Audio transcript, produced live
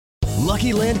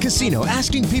Lucky Land Casino,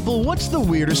 asking people, what's the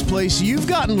weirdest place you've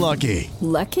gotten lucky?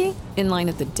 Lucky? In line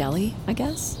at the deli, I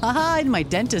guess? Aha, in my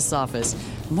dentist's office.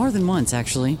 More than once,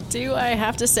 actually. Do I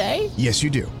have to say? Yes, you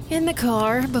do. In the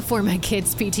car before my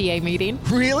kids' PTA meeting.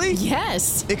 Really?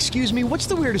 Yes. Excuse me, what's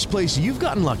the weirdest place you've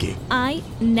gotten lucky? I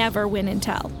never win and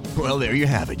tell. Well, there you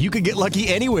have it. You can get lucky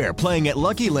anywhere, playing at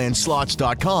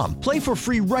LuckyLandSlots.com. Play for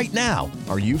free right now.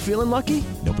 Are you feeling lucky?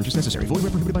 No purchase necessary. Void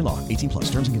where prohibited by law. 18+.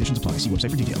 Terms and conditions apply. See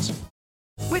website for details.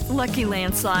 With Lucky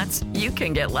Land Slots, you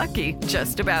can get lucky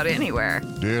just about anywhere.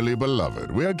 Dearly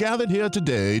beloved, we are gathered here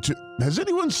today to... Has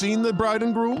anyone seen the bride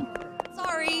and groom?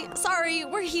 Sorry,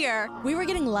 we're here. We were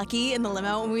getting lucky in the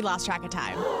limo and we lost track of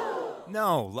time.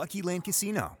 No, Lucky Land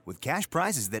Casino, with cash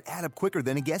prizes that add up quicker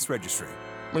than a guest registry.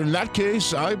 In that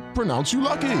case, I pronounce you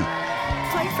lucky.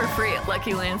 Play for free at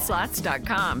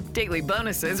LuckyLandSlots.com. Daily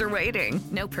bonuses are waiting.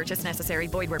 No purchase necessary.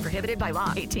 Void where prohibited by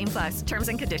law. 18+. Terms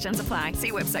and conditions apply.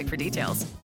 See website for details.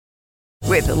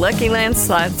 With the Lucky Land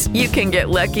Slots, you can get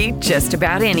lucky just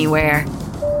about anywhere.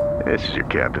 This is your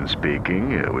captain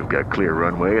speaking. We've got clear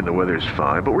runway and the weather's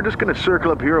fine, but we're just going to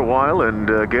circle up here a while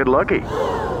and get lucky.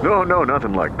 No,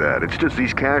 nothing like that. It's just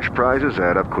these cash prizes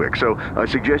add up quick. So I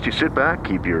suggest you sit back,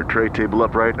 keep your tray table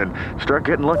upright, and start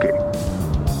getting lucky.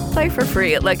 Play for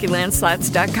free at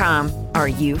LuckyLandSlots.com. Are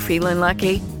you feeling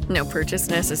lucky? No purchase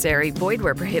necessary. Void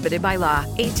where prohibited by law.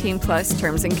 18+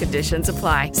 terms and conditions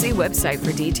apply. See website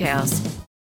for details.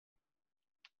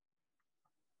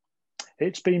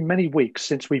 It's been many weeks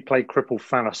since we played Cripple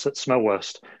Phallus at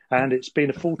Smelhurst, and it's been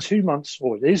a full 2 months,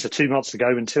 or it is 2 months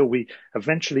ago, until we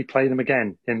eventually play them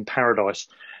again in Paradise.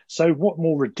 So what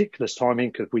more ridiculous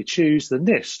timing could we choose than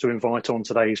this to invite on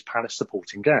today's Palace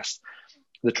supporting guest?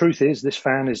 The truth is, this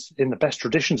fan is in the best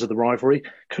traditions of the rivalry,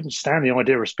 couldn't stand the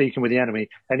idea of speaking with the enemy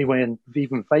anywhere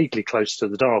even vaguely close to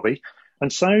the derby.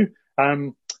 And so,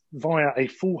 via a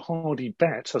foolhardy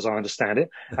bet, as I understand it,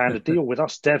 and a deal with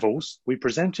us Devils, we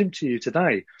present him to you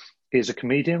today. He is a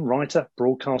comedian, writer,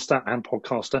 broadcaster and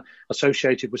podcaster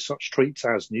associated with such treats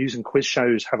as news and quiz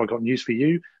shows Have I Got News For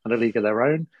You and A League of Their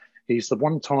Own. He's the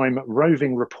one-time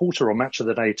roving reporter on Match of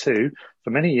the Day too. For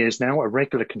many years now, a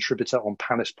regular contributor on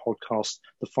Palace podcast,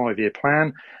 The 5-Year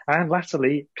Plan, and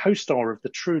latterly co-star of the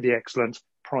truly excellent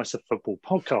Price of Football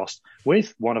podcast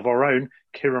with one of our own,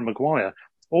 Kieran Maguire,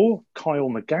 or Kyle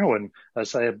McGowan,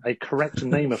 as a correct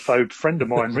nemophobe friend of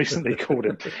mine recently called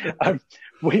him.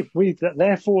 We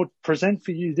therefore present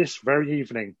for you this very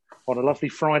evening, on a lovely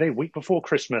Friday, week before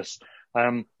Christmas,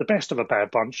 the best of a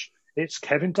bad bunch. It's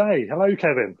Kevin Day. Hello,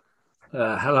 Kevin.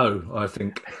 Hello, I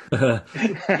think. No,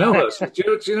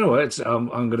 do you know what?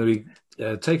 I'm going to be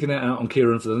taking it out on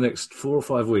Kieran for the next 4 or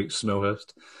 5 weeks,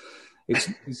 Smelhurst. Do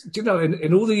you know,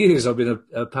 in all the years I've been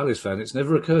a Palace fan, it's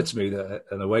never occurred to me that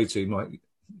an away team might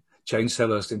change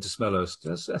Selhurst into Smelhurst.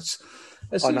 That's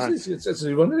a one,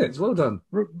 isn't it? It's well done.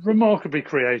 Remarkably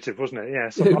creative, wasn't it?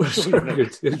 Yes. It was very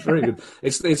good. It's very good.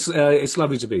 It's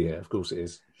lovely to be here. Of course it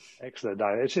is. Excellent. No,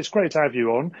 it's great to have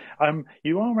you on.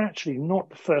 You are actually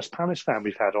not the first Palace fan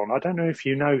we've had on. I don't know if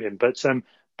you know him, but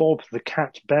Bob the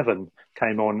Cat Bevan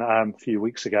came on a few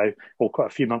weeks ago, or quite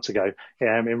a few months ago,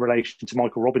 in relation to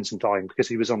Michael Robinson dying, because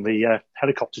he was on the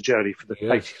helicopter journey for the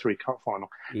 83 Cup final.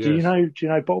 Yes. Do you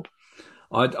know Bob?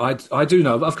 I do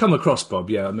know. I've come across Bob.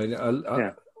 Yeah, I mean,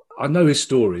 I know his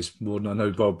stories more than I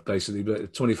know Bob, basically.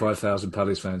 But 25,000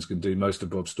 Palace fans can do most of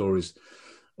Bob's stories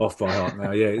off by heart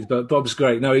now. Yeah, but Bob's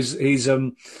great. No, he's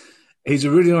a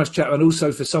really nice chap, and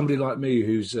also for somebody like me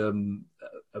who's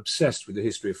obsessed with the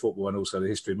history of football and also the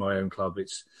history of my own club,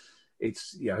 it's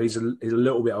he's a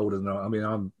little bit older than I mean,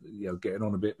 I'm getting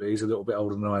on a bit, but he's a little bit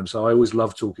older than I am. So I always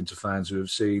love talking to fans who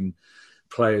have seen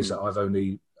players that I've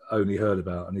only heard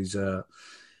about, and he's a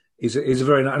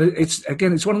very nice.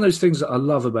 It's one of those things that I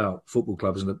love about football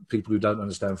clubs, and that people who don't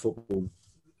understand football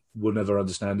will never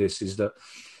understand this, is that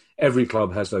every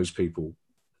club has those people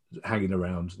hanging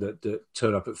around that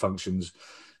turn up at functions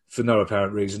for no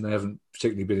apparent reason. They haven't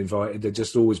particularly been invited. They've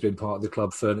just always been part of the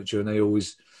club furniture, and they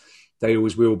always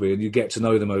will be. And you get to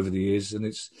know them over the years. And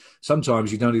it's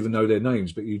sometimes you don't even know their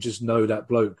names, but you just know that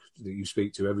bloke that you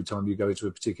speak to every time you go into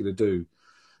a particular do.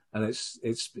 And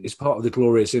it's part of the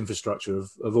glorious infrastructure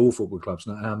of all football clubs,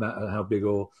 no matter how big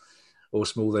or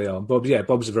small they are.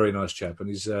 Bob's a very nice chap, and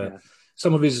he's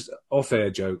some of his off-air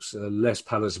jokes are less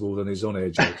palatable than his on-air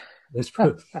jokes. Let's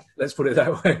put it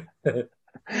that way.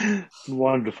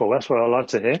 Wonderful. That's what I like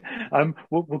to hear.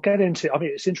 We'll get into. I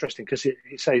mean, it's interesting because he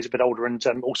says he's a bit older, and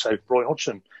also Roy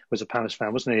Hodgson was a Palace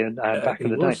fan, wasn't he? And back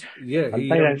in the day, Yeah, they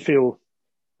don't feel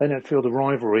they don't feel the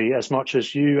rivalry as much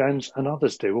as you and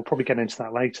others do. We'll probably get into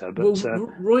that later. But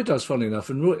Roy does, funnily enough,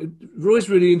 and Roy's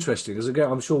really interesting. As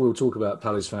again, I'm sure we'll talk about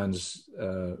Palace fans'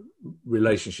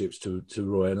 relationships to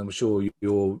Roy, and I'm sure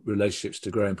your relationships to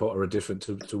Graham Potter are different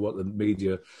to what the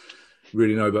media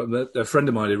really know. But a friend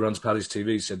of mine who runs Palace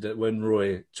TV said that when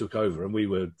Roy took over, and we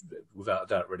were without a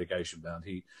doubt relegation bound,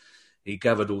 he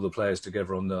gathered all the players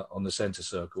together on the centre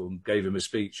circle and gave him a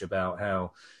speech about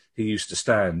how he used to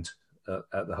stand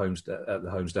at the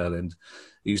Holmesdale end.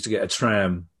 He used to get a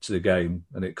tram to the game,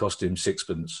 and it cost him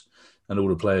sixpence, and all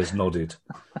the players nodded.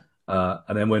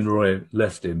 And then when Roy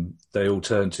left him, they all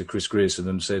turned to Chris Grierson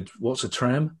and said, "What's a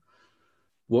tram?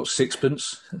 What's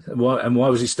sixpence? And why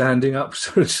was he standing up?"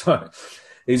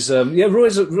 Roy's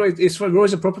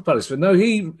a proper Palace fan. No,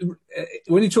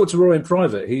 when you talk to Roy in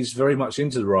private, he's very much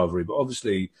into the rivalry, but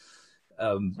obviously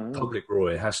public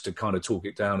Roy has to kind of talk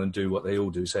it down and do what they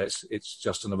all do. So it's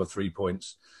just another 3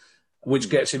 points, which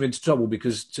gets him into trouble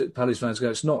because Palace fans go,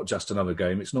 it's not just another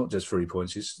game, it's not just 3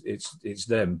 points, it's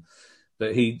them.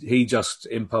 But he just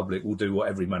in public will do what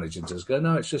every manager does. Go,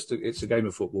 no, it's a game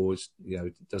of football.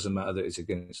 It doesn't matter that it's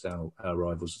against our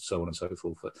rivals and so on and so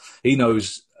forth. But he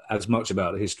knows as much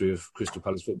about the history of Crystal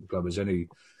Palace Football Club as any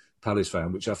Palace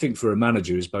fan, which I think for a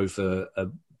manager is both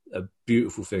a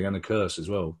beautiful thing and a curse as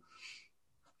well.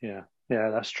 Yeah,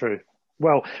 that's true.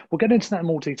 Well, we'll get into that in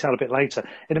more detail a bit later.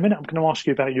 In a minute, I'm going to ask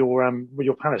you about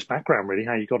your Palace background, really,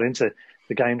 how you got into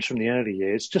the games from the early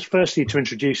years. Just firstly, to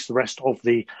introduce the rest of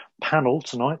the panel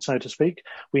tonight, so to speak,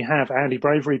 we have Andy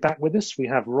Bravery back with us, we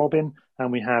have Robin,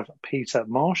 and we have Peter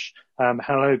Marsh.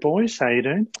 Hello, boys. How are you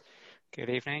doing? Good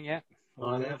evening, yeah.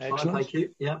 Excellent. Thank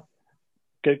you. Yeah.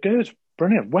 Good.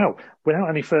 Brilliant. Well, without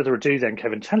any further ado then,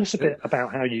 Kevin, tell us a bit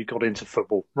about how you got into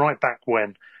football right back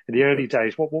when, in the early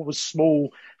days. What was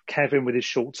small Kevin with his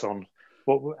shorts on?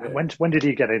 When did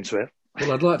he get into it?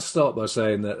 Well, I'd like to start by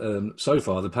saying that so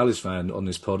far the Palace fan on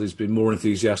this pod has been more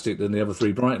enthusiastic than the other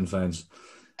three Brighton fans.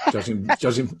 Judging by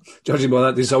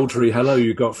that desultory hello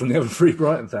you got from the other three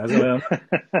Brighton fans. I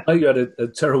know you had a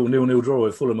terrible 0-0 draw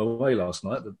with Fulham away last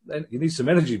night, but you need some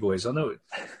energy, boys. I know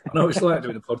it's like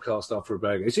doing a podcast after a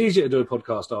bad game. It's easier to do a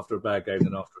podcast after a bad game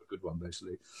than after a good one,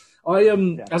 basically.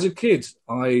 As a kid,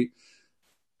 I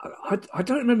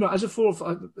don't remember, as a fourth,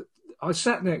 I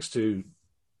sat next to,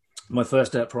 my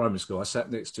first day at primary school, I sat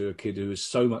next to a kid who was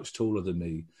so much taller than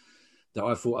me that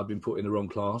I thought I'd been put in the wrong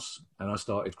class, and I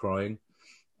started crying.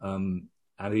 And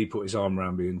he put his arm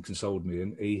around me and consoled me.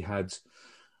 And he had,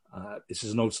 this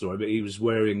is an old story, but he was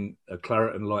wearing a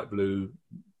claret and light blue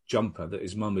jumper that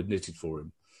his mum had knitted for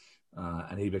him.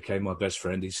 And he became my best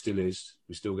friend. He still is.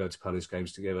 We still go to Palace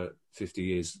games together 50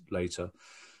 years later.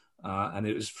 And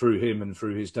it was through him and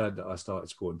through his dad that I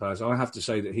started supporting Palace. I have to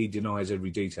say that he denies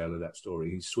every detail of that story.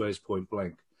 He swears point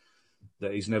blank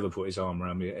that he's never put his arm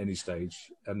around me at any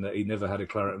stage and that he never had a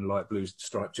claret and light blue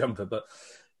striped jumper. But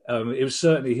it was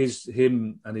certainly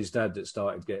him and his dad that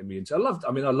started getting me into. I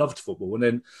loved football, and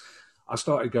then I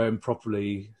started going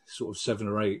properly, sort of 7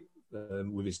 or 8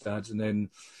 with his dad, and then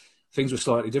things were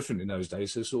slightly different in those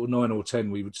days. So sort of 9 or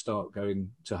 10, we would start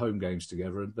going to home games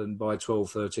together, and then by 12,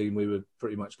 13, we were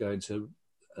pretty much going to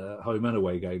home and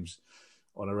away games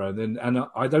on our own. And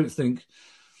I don't think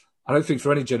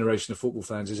for any generation of football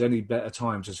fans there's any better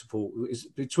time to support. It's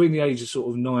between the ages of sort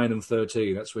of 9 and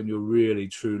 13. That's when you're really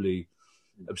truly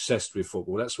obsessed with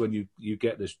football. That's when you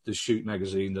get the Shoot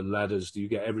magazine, the ladders, you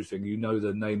get everything. You know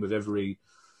the name of every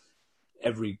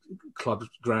club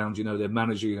ground, you know their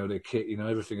manager, you know their kit, you know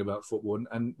everything about football.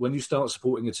 And when you start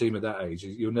supporting a team at that age,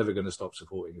 you're never going to stop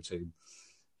supporting a team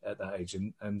at that age.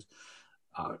 And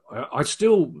I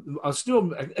still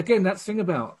again, that thing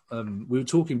about we were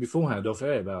talking beforehand off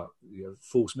air about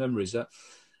false memories. That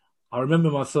I remember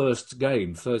my first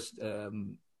game.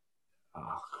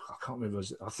 I can't remember.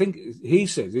 I think he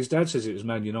said, his dad says it was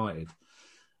Man United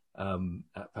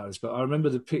at Palace, but I remember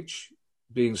the pitch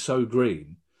being so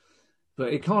green,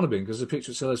 but it can't have been because the pitch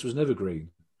at Selhurst was never green.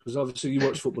 Because obviously you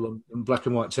watch football on black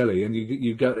and white telly, and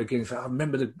you go again. I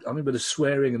remember the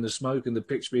swearing and the smoke and the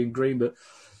pitch being green, but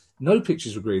no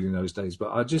pitches were green in those days.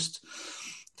 But I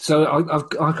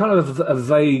kind of have a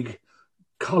vague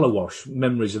colour wash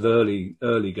memories of early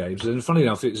games. And funny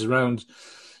enough, it was around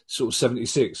sort of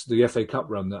 76, the FA Cup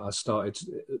run that I started.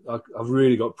 I've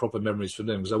really got proper memories from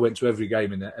them because I went to every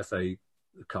game in that FA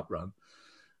Cup run.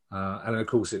 And of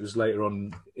course, it was later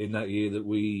on in that year that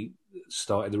we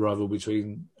started the rivalry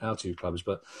between our two clubs.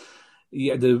 But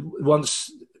yeah,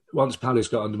 once Palace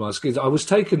got under my skin, I was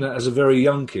taken as a very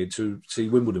young kid to see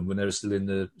Wimbledon when they were still in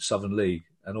the Southern League.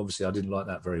 And obviously I didn't like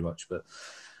that very much. But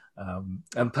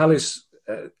and Palace,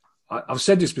 I've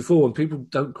said this before, and people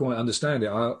don't quite understand it.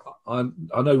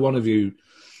 I know one of you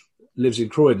lives in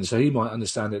Croydon, so he might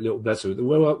understand it a little better.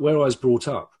 Where I was brought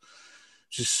up,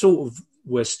 which is sort of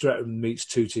where Streatham meets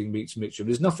Tooting meets Mitcham.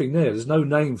 There's nothing there. There's no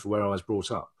name for where I was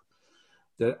brought up.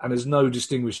 And there's no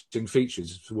distinguishing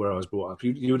features for where I was brought up.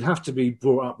 You would have to be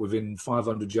brought up within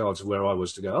 500 yards of where I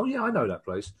was to go, oh, yeah, I know that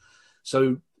place.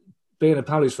 So being a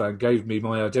Palace fan gave me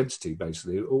my identity,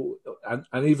 basically.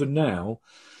 And even now,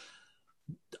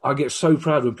 I get so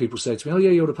proud when people say to me, oh,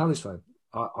 yeah, you're a Palace fan.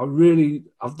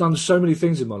 I've done so many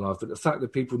things in my life, but the fact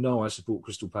that people know I support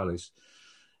Crystal Palace,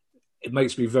 it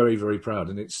makes me very, very proud.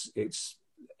 And it's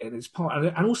part,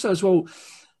 and also as well,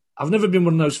 I've never been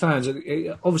one of those fans.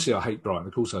 Obviously, I hate Brighton.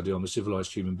 Of course I do. I'm a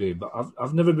civilised human being. But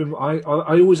I've never been... I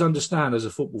always understand as a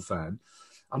football fan.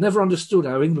 I never understood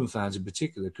how England fans in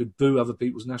particular could boo other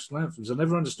people's national anthems. I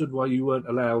never understood why you weren't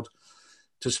allowed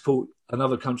to support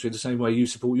another country the same way you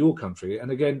support your country. And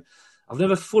again, I've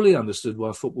never fully understood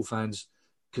why football fans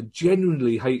could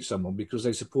genuinely hate someone because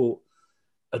they support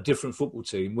a different football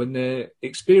team when their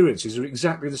experiences are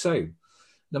exactly the same.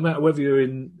 No matter whether you're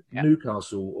in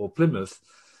Newcastle or Plymouth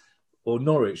or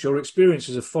Norwich, your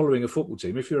experiences of following a football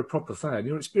team, if you're a proper fan,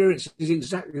 your experience is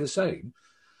exactly the same.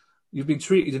 You've been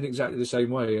treated in exactly the same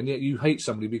way, and yet you hate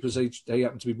somebody because they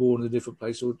happen to be born in a different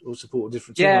place or support a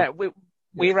different team. Yeah,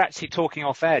 we were actually talking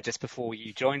off air just before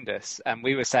you joined us, and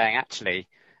we were saying actually,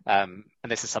 and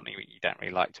this is something you don't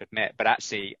really like to admit, but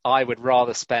actually I would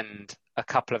rather spend a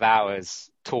couple of hours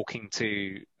talking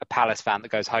to a Palace fan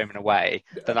that goes home and away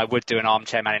than I would do an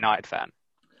armchair Man United fan.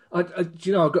 I've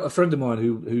got a friend of mine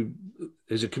who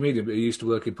is a comedian, but he used to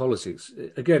work in politics.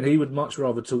 Again, he would much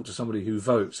rather talk to somebody who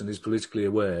votes and is politically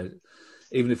aware,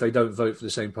 even if they don't vote for the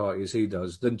same party as he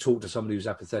does, than talk to somebody who's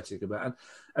apathetic about it.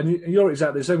 And you're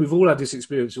exactly the same. We've all had this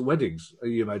experience at weddings,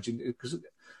 you imagine, because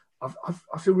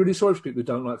I feel really sorry for people who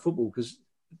don't like football, because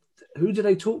who do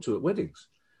they talk to at weddings?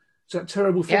 It's that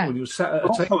terrible thing when you're sat at a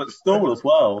table. Also at school as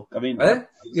well. I mean,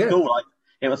 school,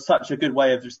 it was such a good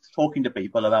way of just talking to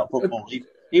people about football.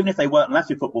 Even if they weren't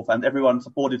massive football fans, everyone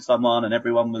supported someone and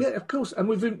everyone was... Yeah, of course. And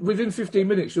within 15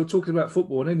 minutes, you're talking about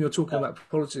football and then you're talking about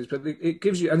politics. But it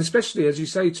gives you... And especially, as you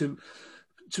say, to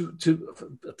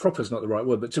proper is not the right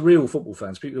word, but to real football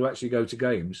fans, people who actually go to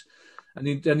games,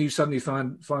 and then you suddenly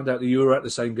find out that you were at the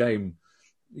same game,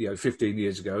 15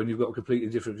 years ago, and you've got a completely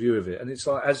different view of it. And it's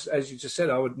like, as you just said,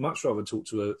 I would much rather talk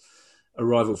to a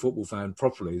rival football fan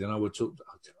properly than I would talk...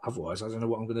 Otherwise, I don't know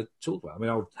what I'm going to talk about. I mean,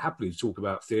 I would happily talk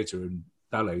about theatre and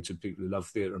ballet to people who love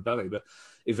theatre and ballet, but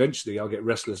eventually I'll get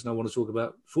restless and I want to talk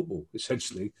about football,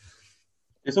 essentially.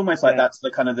 It's almost like that's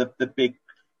the kind of the big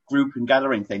group and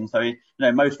gathering thing. So,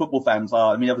 most football fans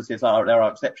are, I mean, obviously there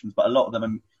are exceptions, but a lot of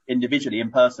them individually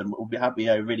in person will have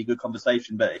a really good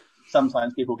conversation, but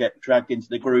sometimes people get dragged into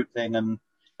the group thing and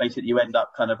basically you end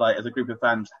up kind of like as a group of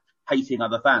fans hating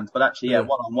other fans, but actually,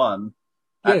 one-on-one,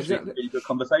 actually a really good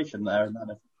conversation there.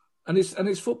 And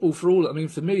it's football for all. I mean,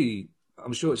 for me,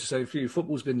 I'm sure it's the same for you.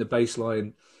 Football's been the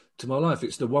baseline to my life.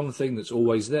 It's the one thing that's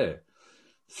always there.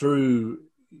 Through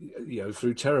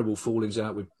terrible fallings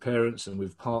out with parents and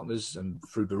with partners and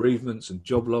through bereavements and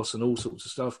job loss and all sorts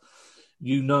of stuff,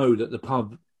 you know that the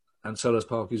pub and Selhurst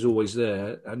Park is always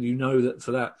there. And you know that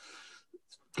for that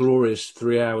glorious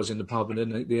 3 hours in the pub and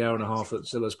then the hour and a half at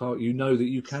Selhurst Park, you know that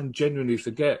you can genuinely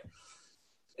forget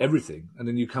everything, and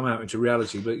then you come out into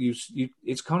reality. But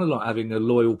it's kind of like having a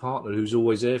loyal partner who's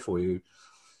always there for you,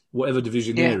 whatever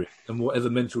division they're in and whatever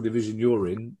mental division you're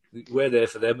in. We're there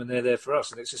for them and they're there for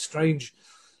us, and it's a strange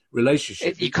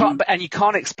relationship. You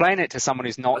can't explain it to someone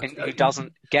who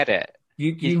doesn't get it.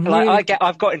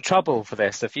 I've got in trouble for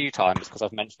this a few times because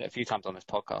I've mentioned it a few times on this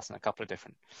podcast in a couple of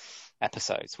different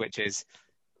episodes, which is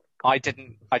I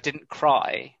didn't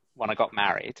cry when I got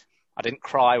married. I didn't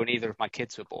cry when either of my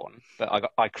kids were born,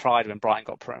 but I cried when Brighton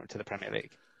got promoted to the Premier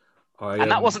League.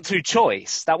 And that wasn't through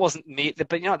choice. That wasn't me. But,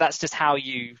 that's just how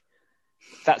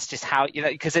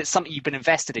because it's something you've been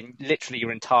invested in literally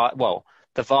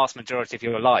the vast majority of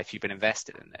your life, you've been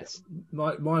invested in this.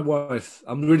 My wife,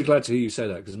 I'm really glad to hear you say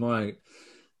that, because my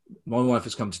wife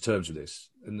has come to terms with this.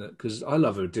 And because I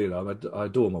love her dearly. I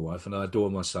adore my wife and I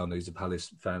adore my son. He's a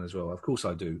Palace fan as well. Of course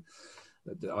I do.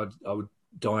 I would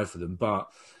die for them. But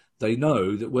they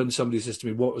know that when somebody says to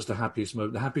me, what was the happiest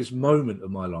moment? The happiest moment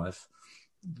of my life,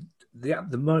 the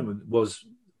moment was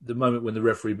the moment when the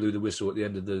referee blew the whistle at the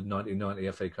end of the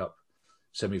 1990 FA Cup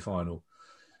semi-final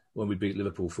when we beat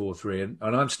Liverpool 4-3.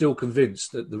 And I'm still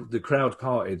convinced that the crowd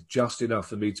parted just enough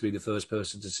for me to be the first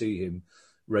person to see him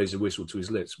raise a whistle to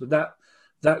his lips. But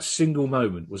that single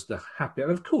moment was the happy. And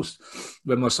of course,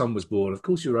 when my son was born, of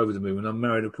course you're over the moon. When I'm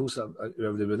married, of course I'm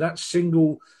over the moon. That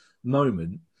single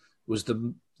moment was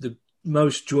the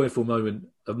most joyful moment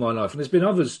of my life. And there's been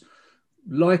others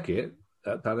like it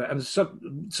at Palace,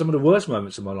 and some of the worst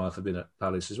moments of my life have been at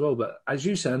Palace as well. But as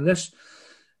you say, unless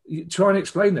you try and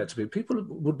explain that to people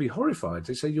would be horrified.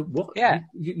 They say,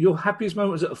 your happiest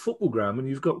moment was at a football ground when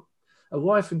you've got a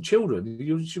wife and children.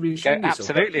 You should be ashamed of yourself.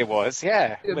 Absolutely it was,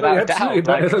 without a doubt.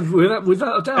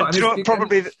 Without a doubt. And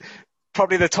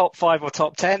probably the top 5 or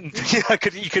top 10.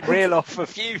 You could reel off a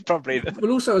few, probably.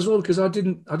 Well, also as well, because I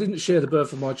didn't share the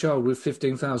birth of my child with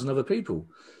 15,000 other people.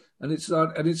 And it's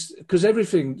because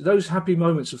everything, those happy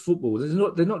moments of football,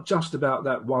 they're not just about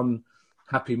that one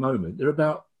happy moment. They're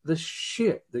about the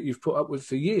shit that you've put up with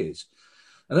for years.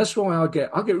 And that's why I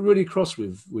get really cross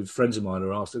with friends of mine who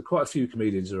are Arsenal. Quite a few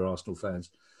comedians who are Arsenal fans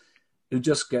who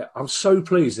just I'm so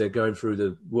pleased they're going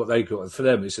through what they got. For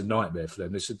them, it's a nightmare for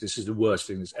them. This is the worst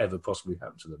thing that's ever possibly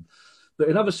happened to them. But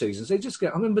in other seasons, they just I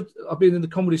remember I've been in the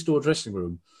Comedy Store dressing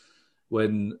room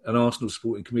when an Arsenal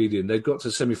supporting comedian, they got to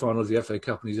the semi-final of the FA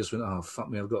Cup and he just went, oh, fuck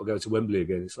me, I've got to go to Wembley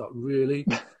again. It's like, really?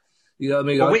 You know what I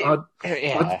mean? Well,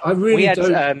 I really had,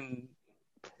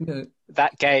 don't...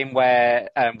 that game where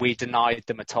we denied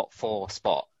them a top 4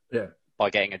 spot by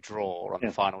getting a draw on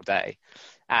the final day.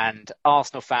 And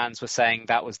Arsenal fans were saying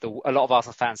a lot of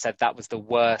Arsenal fans said that was the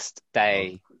worst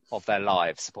day of their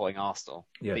lives supporting Arsenal.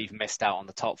 That you've missed out on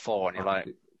the top 4 and you're like...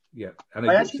 Yeah, and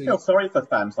I actually feel sorry for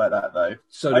fans like that, though.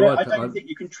 So I don't think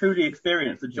you can truly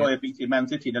experience the joy of beating Man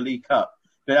City in the League Cup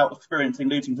without experiencing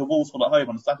losing to Walsall at home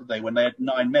on Saturday when they had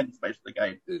 9 men for most of the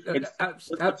game.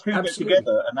 The two get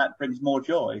together, and that brings more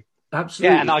joy.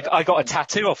 Absolutely. Yeah, and I got a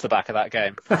tattoo off the back of that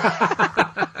game.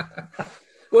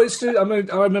 Well, it's true. I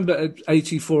mean, I remember at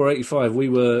 84, 85, we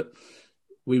were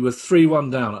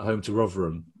 3-1 down at home to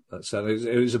Rotherham. So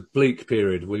it was a bleak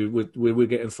period. We were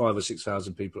getting 5,000 or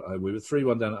 6,000 people at home. We were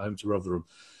 3-1 down at home to Rotherham.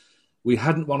 We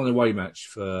hadn't won an away match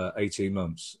for 18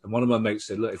 months. And one of my mates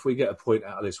said, look, if we get a point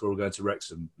out of this, we're all going to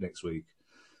Wrexham next week.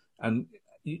 And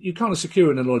you kind of secure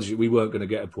in the knowledge that we weren't going to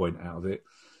get a point out of it.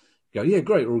 You go, yeah,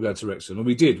 great, we're all going to Wrexham. And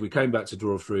we did. We came back to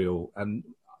draw 3-3. And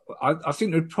I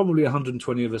think there were probably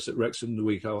 120 of us at Wrexham the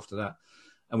week after that.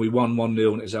 And we won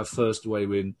 1-0, and it was our first away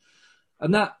win.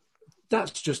 And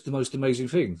that's just the most amazing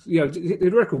thing. You know, the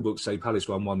record books say Palace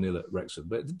won 1-0 at Wrexham,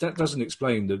 but that doesn't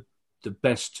explain the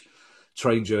best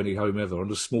train journey home ever on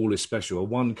the smallest special, a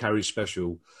 1-carriage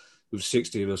special with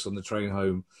 60 of us on the train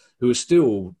home who are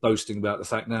still boasting about the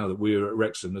fact now that we were at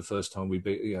Wrexham the first time we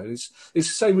beat. You know, it's the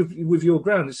same with your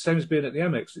ground. It's the same as being at the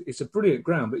Amex. It's a brilliant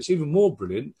ground, but it's even more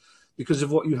brilliant because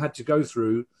of what you had to go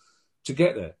through to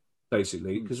get there,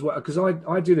 basically. Because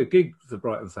I did a gig for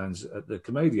Brighton fans at the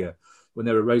Commedia when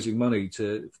they were raising money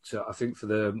to I think for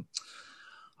the,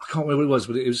 I can't remember what it was,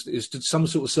 but it was some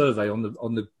sort of survey on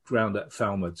the ground at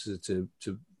Falmer to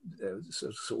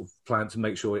sort of plan to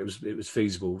make sure it was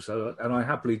feasible. So, and I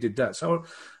happily did that. So,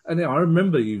 and I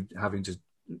remember you having to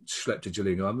schlep to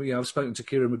Gillingham. I mean, I've spoken to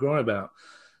Kieran Maguire about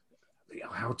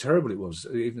how terrible it was,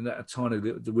 even at a tiny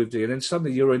with and then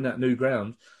suddenly you're in that new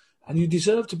ground, and you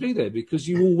deserve to be there because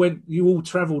you all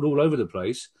travelled all over the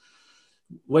place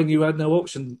when you had no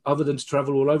option other than to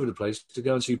travel all over the place to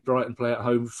go and see Brighton play at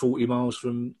home 40 miles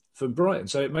from Brighton.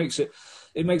 So it makes it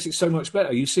so much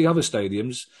better. You see other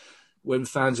stadiums when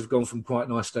fans have gone from quite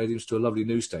nice stadiums to a lovely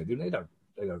new stadium, they don't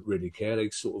really care. They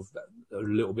sort of are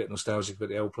a little bit nostalgic about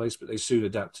the old place, but they soon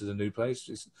adapt to the new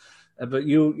place. But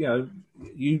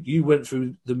you went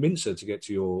through the mincer to get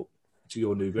to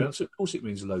your new ground, so of course it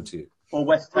means a load to you. Or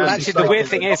West Ham. Well, actually, the weird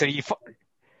thing is,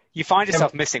 you find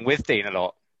yourself missing Withdean a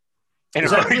lot. In a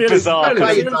very bizarre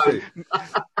way.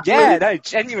 Yeah, no,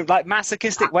 genuine, like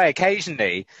masochistic way.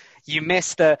 Occasionally, you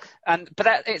miss but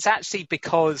it's actually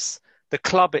because the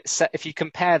club if you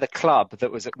compare the club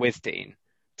that was at Withdean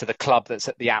to the club that's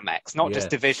at the Amex, not just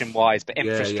division-wise, but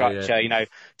infrastructure, you know,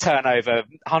 turnover,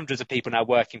 hundreds of people now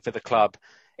working for the club.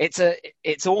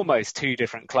 It's almost 2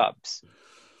 different clubs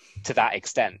to that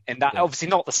extent. And that obviously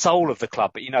not the soul of the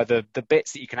club, but, you know, the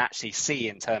bits that you can actually see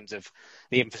in terms of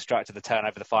the infrastructure, the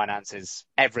turnover, the finances,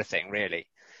 everything really.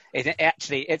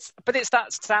 It's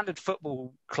that standard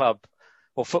football club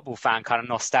or football fan kind of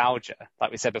nostalgia,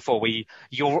 like we said before, where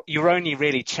you're only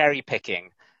really cherry picking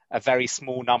a very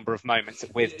small number of moments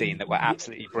at Withdean that were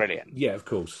absolutely brilliant. Yeah, of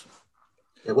course.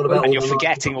 Yeah, what about and you're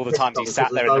forgetting all the times you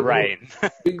sat there in the rain. I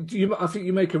think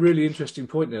you make a really interesting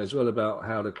point there as well about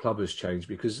how the club has changed,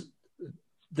 because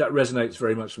that resonates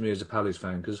very much for me as a Palace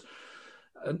fan, because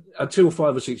until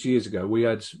 5 or 6 years ago, we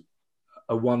had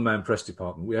a one-man press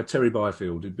department. We had Terry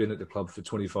Byfield, who'd been at the club for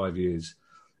 25 years,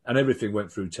 and everything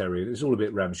went through Terry. It was all a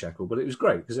bit ramshackle, but it was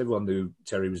great because everyone knew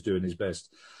Terry was doing his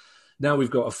best. Now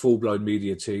we've got a full-blown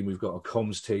media team, we've got a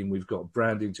comms team, we've got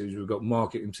branding teams, we've got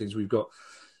marketing teams,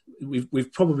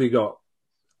 we've probably got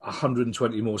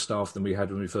 120 more staff than we had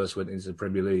when we first went into the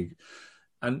Premier League.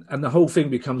 And the whole thing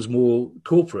becomes more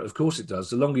corporate. Of course it does.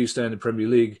 The longer you stay in the Premier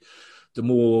League, the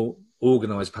more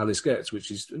organised Palace gets,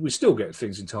 which is, we still get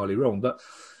things entirely wrong. But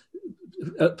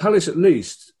Palace at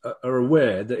least are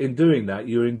aware that in doing that,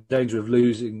 you're in danger of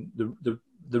losing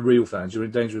the real fans. You're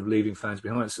in danger of leaving fans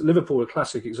behind. So Liverpool, a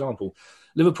classic example.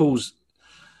 Liverpool's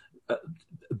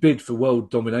bid for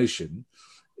world domination,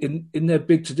 in their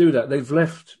bid to do that, they've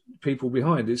left people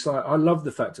behind. It's like, I love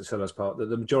the fact at Selhurst Park that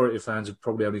the majority of fans have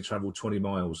probably only travelled 20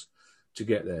 miles to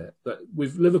get there. But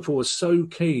with Liverpool are so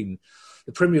keen,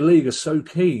 the Premier League are so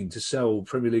keen to sell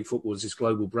Premier League football as this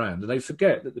global brand, and they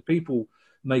forget that the people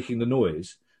making the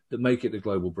noise that make it the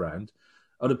global brand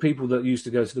are the people that used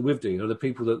to go to the Withdean, are the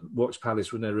people that watched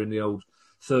Palace when they were in the old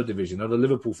third division, are the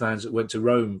Liverpool fans that went to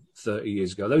Rome 30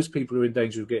 years ago. Those people are in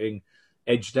danger of getting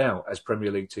edged out as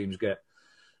Premier League teams get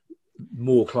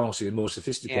more classy and more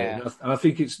sophisticated. Yeah. And I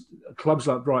think it's clubs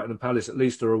like Brighton and Palace at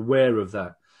least are aware of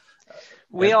that.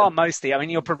 We are mostly, I mean,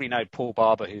 you'll probably know Paul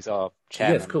Barber, who's our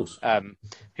chairman. Yeah, of course.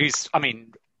 Who's, I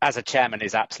mean, as a chairman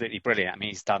is absolutely brilliant. I mean,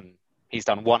 he's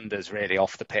done wonders really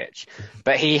off the pitch,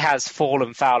 but he has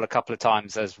fallen foul a couple of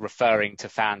times as referring to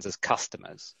fans as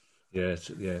customers. Yeah.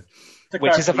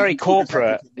 Which is a very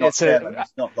corporate. It's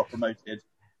not got promoted.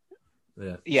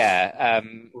 Yeah.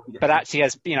 But actually,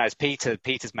 as you know, as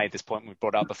Peter's made this point we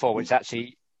brought up before, which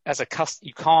actually, as a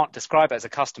you can't describe it as a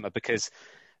customer because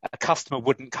a customer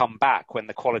wouldn't come back when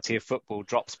the quality of football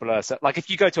drops below. So, like if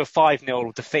you go to a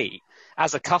 5-0 defeat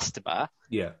as a customer,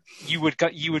 you would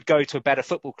go to a better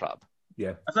football club.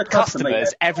 Yeah. As a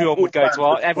customers, everyone would go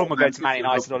to Man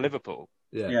United or Liverpool.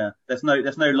 Yeah. There's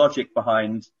no logic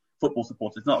behind football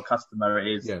supporters. It's not a customer. It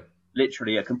is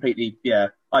literally a completely,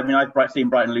 I mean, I've seen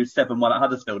Brighton lose 7-1 at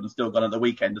Huddersfield and still gone at the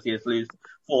weekend to see us lose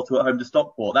 4-2 at home to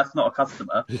Stockport. That's not a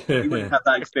customer. You wouldn't have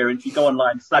that experience. You go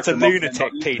online, that's a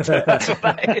lunatic, Peter. That's what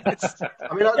that is.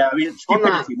 I mean,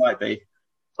 stupidity might be.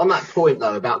 On that point,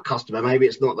 though, about customer, maybe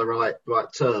it's not the right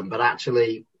term, but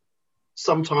actually,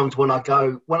 sometimes when I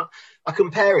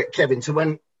compare it, Kevin, to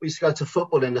when we used to go to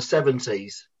football in the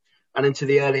 70s and into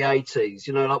the early 80s,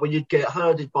 you know, like when you'd get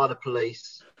herded by the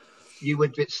police, you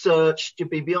would get searched, you'd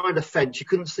be behind a fence, you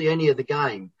couldn't see any of the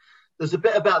game. There's a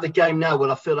bit about the game now where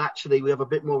I feel actually we have a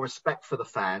bit more respect for the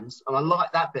fans, and I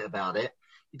like that bit about it.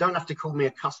 You don't have to call me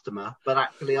a customer, but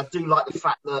actually I do like the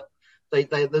fact that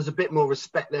there's a bit more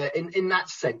respect there in that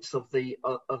sense of the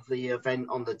event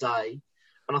on the day.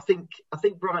 And I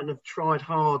think Brighton have tried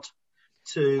hard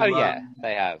to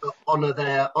they have honour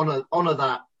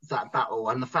that battle,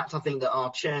 and the fact I think that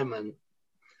our chairman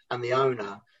and the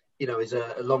owner, you know, is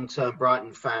a long-term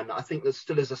Brighton fan. I think there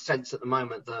still is a sense at the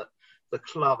moment that the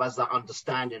club has that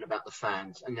understanding about the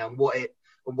fans and what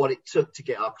it took to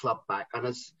get our club back.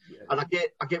 And I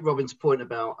get Robin's point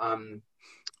about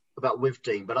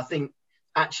Withdean, but I think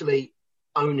actually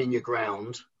owning your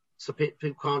ground so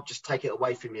people can't just take it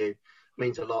away from you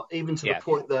means a lot. Even to the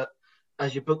point that,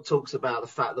 as your book talks about, the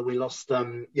fact that we lost,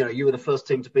 you were the first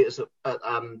team to beat us at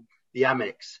the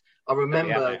Amex. I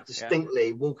remember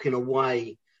distinctly walking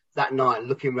away that night,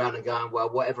 looking around and going, well,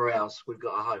 whatever else, we've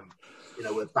got a home. You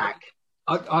know, we're back.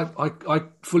 I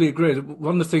fully agree.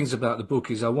 One of the things about the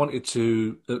book is I wanted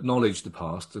to acknowledge the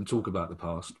past and talk about the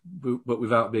past, but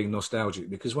without being nostalgic.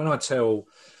 Because when I tell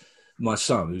my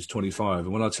son, who's 25,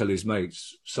 and when I tell his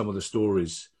mates some of the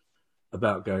stories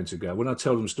about going to go, when I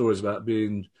tell them stories about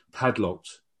being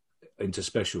padlocked into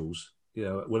specials, you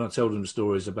know, when I tell them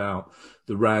stories about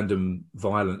the random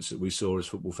violence that we saw as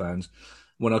football fans,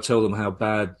 when I tell them how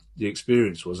bad the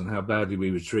experience was and how badly we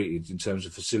were treated in terms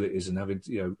of facilities and having,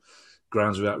 you know,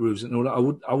 grounds without roofs and all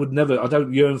that, I would never, I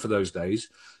don't yearn for those days.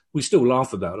 We still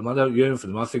laugh about them. I don't yearn for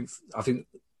them. I think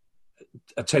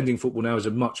attending football now is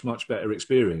a much, much better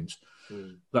experience.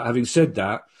 But having said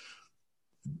that,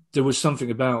 there was something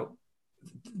about,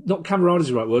 not camaraderie is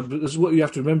the right word, but what you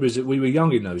have to remember is that we were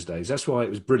young in those days. That's why it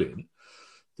was brilliant.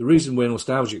 The reason we're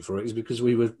nostalgic for it is because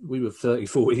we were 30,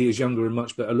 40 years younger and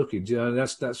much better looking. You know,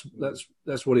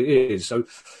 that's what it is. So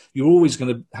you're always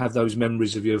going to have those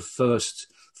memories of your first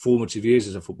formative years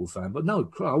as a football fan. But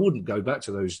no, I wouldn't go back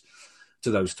to those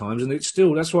times. And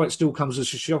that's why it still comes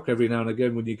as a shock every now and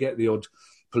again when you get the odd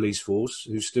police force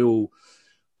who still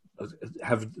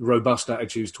have robust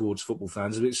attitudes towards football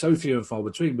fans. It's so few and far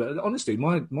between. But honestly,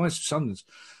 my sons,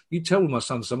 you tell my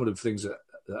son some of the things that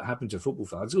happened to football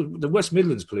fans. The West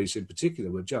Midlands police in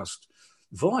particular were just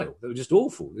vile. They were just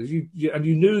awful. And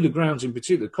you knew the grounds in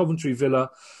particular, Coventry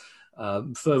Villa,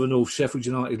 Further north, Sheffield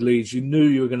United, Leeds, you knew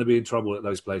you were going to be in trouble at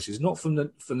those places, not from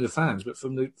the fans, but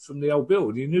from the old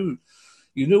build. You knew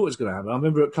what was going to happen. I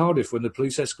remember at Cardiff when the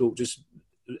police escort just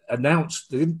announced,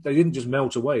 they didn't just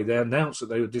melt away, they announced that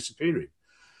they were disappearing,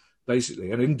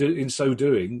 basically. And in so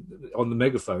doing, on the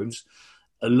megaphones,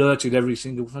 alerted every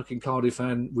single fucking Cardiff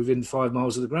fan within 5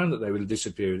 miles of the ground that they were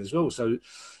disappearing as well. So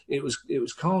it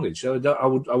was carnage. So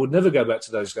I would never go back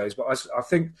to those days. But I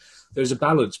think there's a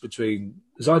balance between,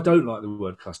 because I don't like the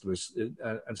word customers,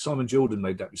 and Simon Jordan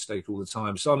made that mistake all the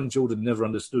time. Simon Jordan never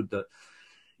understood that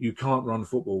you can't run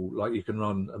football like you can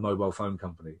run a mobile phone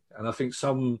company. And I think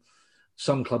some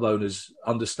club owners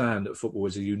understand that football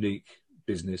is a unique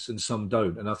business and some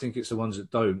don't. And I think it's the ones that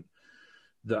don't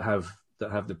that have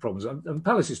the problems. And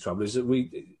Palace's trouble is that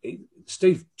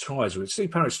Steve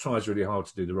Parish tries really hard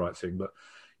to do the right thing, but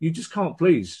you just can't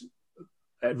please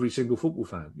every single football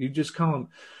fan. You just can't.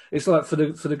 It's like for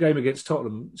the game against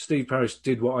Tottenham, Steve Parish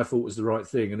did what I thought was the right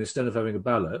thing, and instead of having a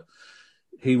ballot,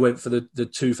 he went for the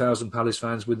 2,000 Palace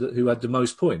fans who had the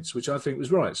most points, which I think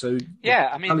was right. So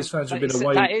yeah, I mean, Palace fans have been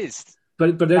away. That is.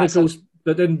 But then of course,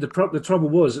 the trouble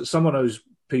was that some of those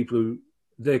people who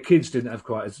their kids didn't have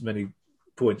quite as many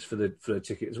points for the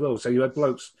ticket as well. So you had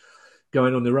blokes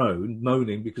going on their own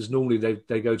moaning because normally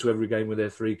they go to every game with their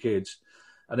 3 kids,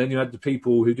 and then you had the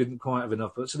people who didn't quite have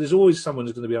enough. So there's always someone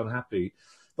who's going to be unhappy.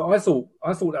 But I thought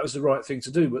that was the right thing to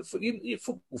do. But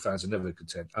football fans are never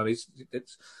content. I mean,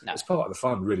 it's part of the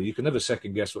fun, really. You can never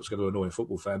second guess what's going to annoy a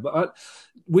football fan. But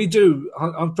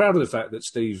I'm proud of the fact that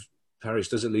Steve Parish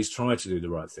does at least try to do the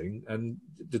right thing. And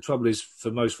the trouble is,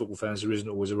 for most football fans, there isn't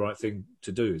always the right thing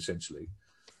to do, essentially.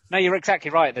 No, you're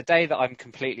exactly right. The day that I'm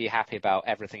completely happy about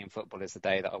everything in football is the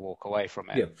day that I walk away from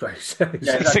it. Yeah,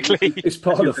 basically. It's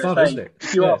part of the fun, isn't it?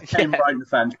 If you are 10 Brighton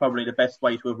fans, probably the best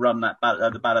way to have run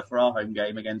the ballot for our home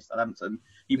game against Southampton,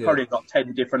 you've probably got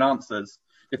 10 different answers,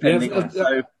 depending on.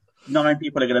 So 9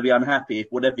 people are going to be unhappy if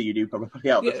whatever you do probably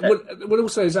out of 10. Well,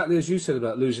 also exactly as you said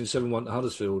about losing 7-1 to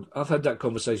Huddersfield, I've had that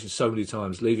conversation so many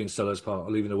times, leaving Selhurst Park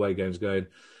or leaving away games going,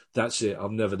 that's it,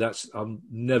 I'm never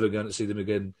going to see them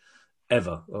again.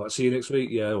 Ever. All right, see you next week.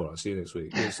 Yeah, all right, see you next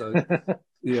week. Yeah, so,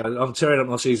 yeah, I'm tearing up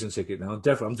my season ticket now. I'm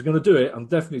going to do it. I'm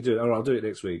definitely doing it. All right, I'll do it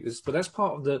next week. But that's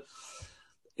part of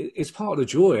it's part of the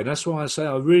joy, and that's why I say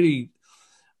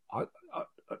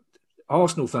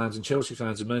Arsenal fans and Chelsea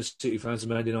fans and Man City fans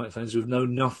and Man United fans who've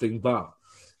known nothing but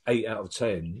 8 out of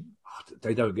 10,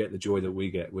 they don't get the joy that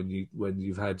we get when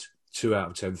you've had 2 out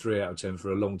of 10, 3 out of 10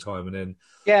 for a long time, and then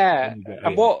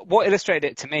and what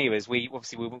illustrated it to me was we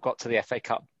got to the FA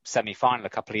Cup semi-final a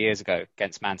couple of years ago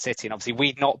against Man City, and obviously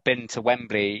we'd not been to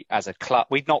Wembley as a club.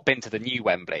 We'd not been to the new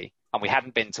Wembley, and we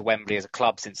hadn't been to Wembley as a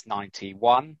club since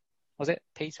 '91. Was it,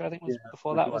 Peter? I think it was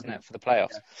before that, wasn't it, for the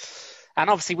playoffs? Yeah. And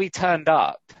obviously we turned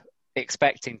up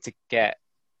expecting to get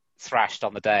thrashed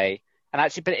on the day, and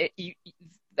actually,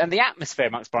 and the atmosphere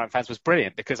amongst Brighton fans was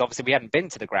brilliant because obviously we hadn't been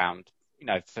to the ground,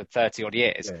 for 30 odd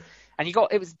years. Yeah. And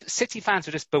City fans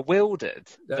were just bewildered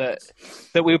that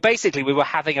we were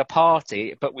having a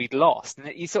party, but we'd lost.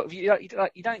 And you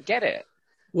don't get it.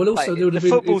 Well, also, the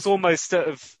football's almost sort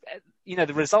of,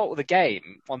 the result of the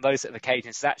game on those sort of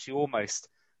occasions is actually almost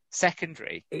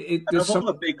secondary. And a lot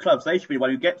of big clubs, they should be the one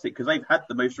who gets it because they've had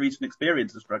the most recent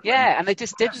experiences. Yeah, and they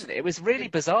just didn't. It was really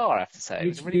bizarre, I have to say. It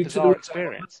was a really bizarre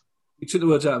experience. You took the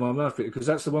words out of my mouth because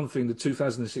that's the one thing. The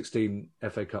 2016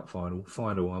 FA Cup final,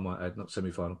 I might add, not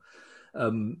semi-final.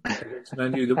 Against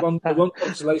Man U, the one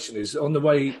consolation is on the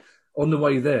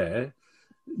way there.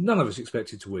 None of us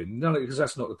expected to win, because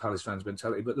that's not the Palace fans'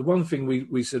 mentality. But the one thing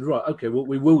we said, right, okay, what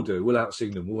we will do, we'll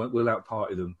out-sing them, we'll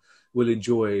out-party them, we'll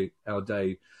enjoy our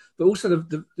day. But also,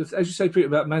 the as you say, Peter,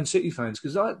 about Man City fans,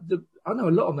 because I know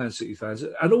a lot of Man City fans,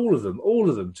 and all of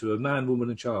them, to a man, woman,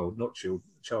 and child, not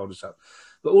child or something.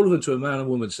 But all of them, to a man and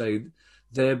woman, say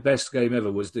their best game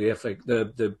ever was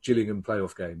the Gillingham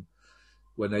playoff game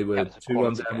when they were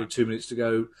 2-1 down with 2 minutes to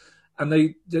go, and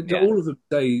they all of them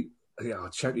say,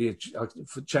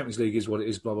 Champions League is what it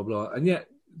is, blah blah blah, and yet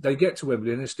they get to Wembley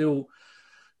and they're still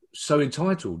so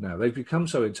entitled now. They've become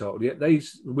so entitled, yet they,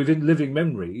 within living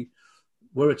memory,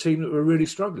 were a team that were really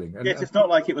struggling. And, yes, it's not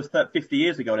like it was 50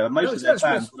 years ago. Most of their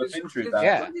fans would have been through that.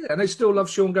 Yeah, and they still love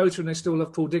Sean Goater and they still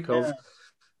love Paul Dickov. Yeah.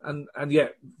 And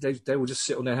yet they will just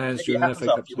sit on their hands during the FA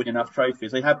Cup. You win enough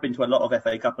trophies. They have been to a lot of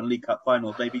FA Cup and League Cup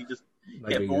finals. Maybe just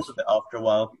get bored of it after a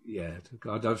while. Yeah,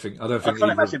 I don't think. I can't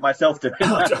imagine myself doing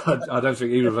that. I don't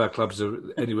think either of our clubs are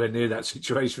anywhere near that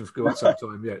situation for quite some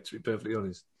time yet, to be perfectly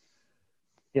honest.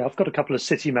 Yeah, I've got a couple of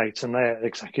City mates, and they're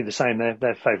exactly the same.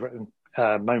 Their favourite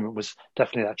moment was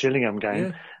definitely that Gillingham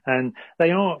game, and they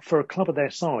are, for a club of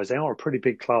their size, they are a pretty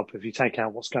big club. If you take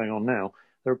out what's going on now.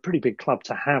 they're a pretty big club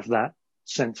to have that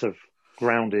sense of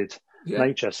grounded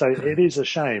nature. So it is a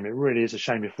shame. It really is a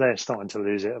shame if they're starting to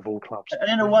lose it of all clubs.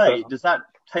 And in a way, does that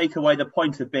take away the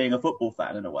point of being a football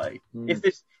fan in a way?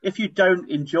 If you don't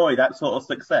enjoy that sort of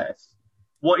success,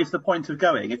 what is the point of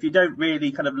going? If you don't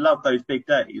really kind of love those big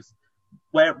days,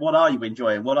 what are you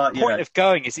enjoying? The point of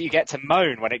going is that you get to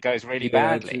moan when it goes really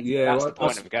badly. That's the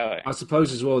point of going. I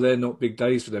suppose as well, they're not big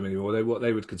days for them anymore. What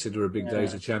they would consider a big day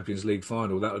is a Champions League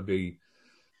final. That would be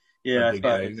a big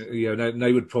day. You know,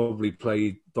 they would probably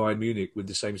play Bayern Munich with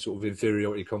the same sort of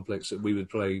inferiority complex that we would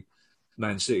play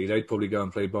Man City. They'd probably go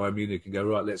and play Bayern Munich and go,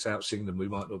 right, let's outsing them. We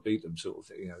might not beat them, sort of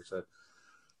thing. You know, so.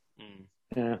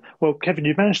 Yeah. Well, Kevin,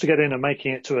 you managed to get in and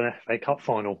making it to an FA Cup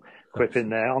final. Quip in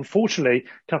there. Unfortunately,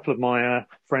 a couple of my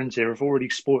friends here have already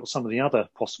spoiled some of the other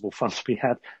possible fun to be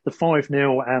had. The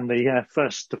 5-0 and the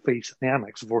first defeat at the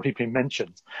Amex have already been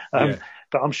mentioned. But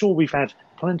I'm sure we've had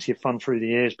plenty of fun through the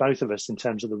years, both of us, in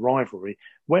terms of the rivalry.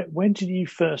 When did you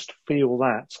first feel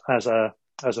that as a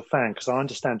fan? Because I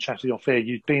understand, chatting off air,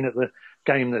 you'd been at the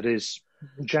game that is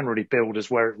generally billed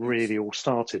as where it really all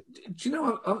started. Do you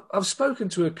know, I've spoken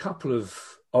to a couple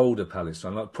of older Palace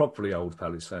fans, like properly old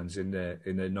Palace fans in their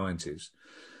 90s.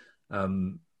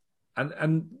 And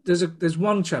there's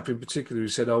one chap in particular who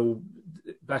said,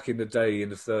 back in the day in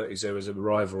the 30s, there was a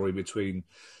rivalry between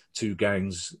two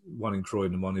gangs, one in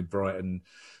Croydon and one in Brighton.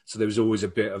 So there was always a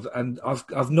bit of, and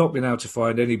I've not been able to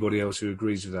find anybody else who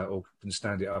agrees with that or can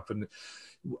stand it up. And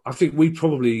I think we were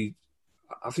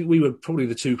probably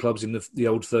the two clubs in the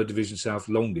old Third Division South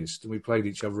longest, and we played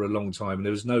each other a long time, and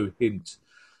there was no hint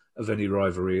of any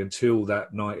rivalry until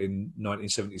that night in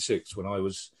 1976 when I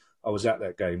was at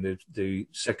that game, the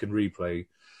second replay,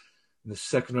 in the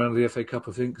second round of the FA Cup,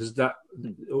 I think, because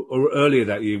or earlier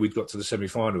that year we'd got to the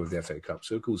semi-final of the FA Cup.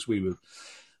 So of course we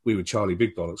were Charlie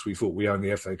Big Bollocks. We thought we owned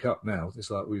the FA Cup now. It's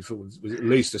like we thought it was at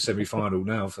least a semi-final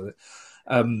now for it.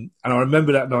 And I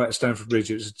remember that night at Stamford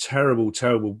Bridge. It was a terrible,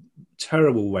 terrible,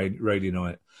 terrible rainy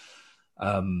night.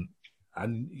 And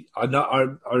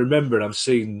I remember, and I've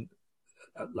seen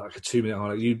like a 2-minute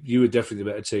highlight. You were definitely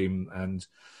the better team, and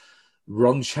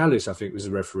Ron Chalice, I think, was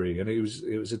the referee, and it was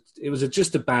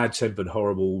just a bad-tempered,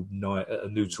 horrible night at a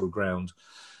neutral ground.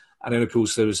 And then, of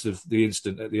course, there was the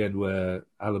incident at the end where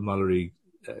Alan Mullery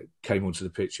came onto the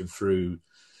pitch and threw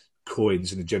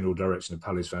coins in the general direction of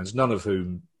Palace fans, none of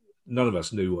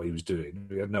us knew what he was doing.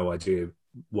 We had no idea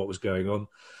what was going on.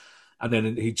 And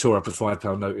then he tore up a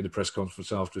 £5 note in the press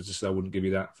conference afterwards to say, I wouldn't give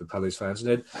you that for Palace fans. And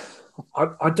then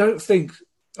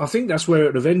I think that's where it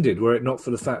would have ended, were it not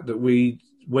for the fact that we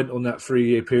went on that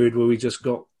 3-year period where we just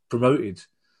got promoted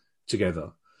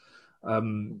together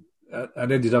and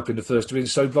ended up in the first division.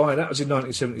 So that was in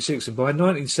 1976. And by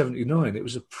 1979, it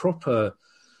was a proper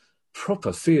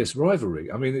fierce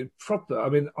rivalry. I mean,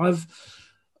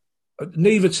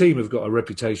 neither team have got a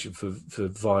reputation for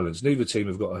violence. Neither team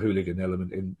have got a hooligan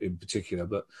element in particular.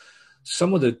 But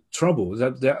some of the trouble,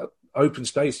 that open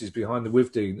spaces behind the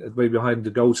Withdean, behind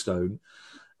the Goldstone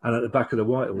and at the back of the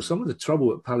Whitehall, some of the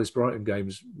trouble at Palace Brighton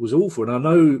games was awful. And I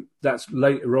know that's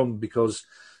later on because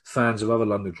fans of other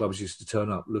London clubs used to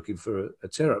turn up looking for a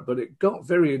tear-up. But it got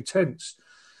very intense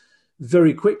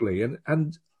very quickly.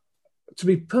 And to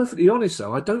be perfectly honest,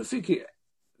 though, I don't think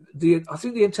I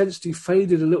think the intensity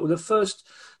faded a little. The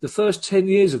first 10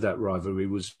 years of that rivalry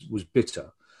was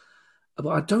bitter,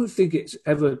 but I don't think it's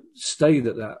ever stayed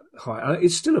at that high.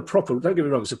 It's still don't get me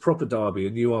wrong, it's a proper derby,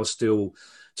 and you are still,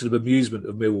 to the amusement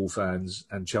of Millwall fans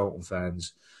and Charlton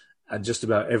fans and just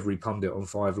about every pundit on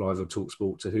 5 Live or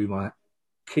TalkSport to whom I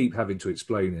keep having to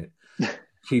explain it,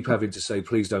 keep having to say,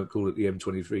 please don't call it the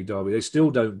M23 derby. They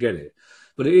still don't get it,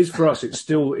 but it is for us. It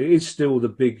is still the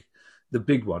big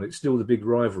one. It's still the big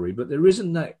rivalry, but there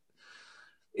isn't that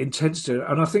intensity.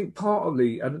 And I think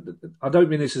partly, and I don't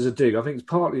mean this as a dig, I think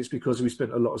partly it's because we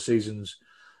spent a lot of seasons,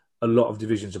 a lot of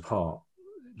divisions apart,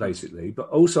 basically. But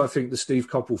also I think the Steve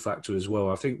Coppell factor as well.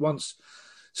 I think once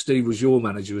Steve was your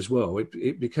manager as well,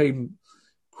 it became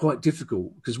quite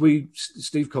difficult because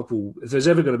Steve Coppell, if there's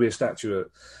ever going to be a statue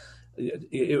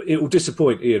it will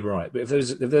disappoint Ian Wright, but if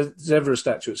there's ever a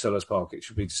statue at Selhurst Park, it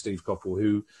should be to Steve Coppell,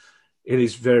 who in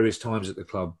his various times at the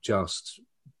club just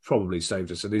probably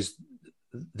saved us and is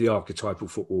the archetypal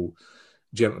football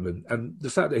gentleman. And the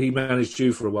fact that he managed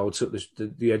you for a while took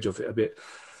the edge off it a bit.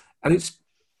 And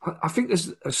I think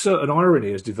there's a certain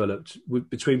irony has developed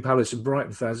between Palace and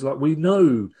Brighton fans. Like we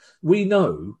know,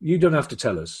 you don't have to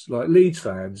tell us. Like Leeds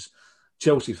fans,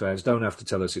 Chelsea fans don't have to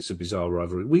tell us it's a bizarre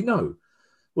rivalry. We know.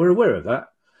 We're aware of that.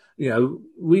 You know,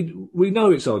 we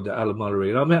know it's odd that Alan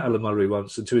Mullery, and I met Alan Mullery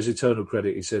once, and to his eternal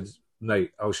credit, he said,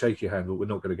 "Mate, I'll shake your hand, but we're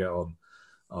not going to get on."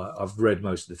 I've read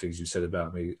most of the things you said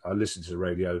about me. I listen to the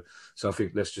radio, so I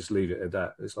think let's just leave it at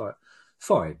that. It's like,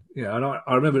 fine. You know, and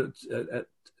I remember at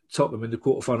Tottenham in the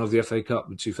quarterfinal of the FA Cup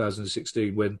in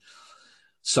 2016 when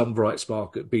some bright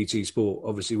spark at BT Sport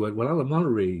obviously went, well, Alan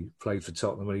Mullery played for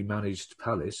Tottenham when he managed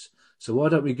Palace, so why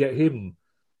don't we get him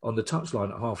on the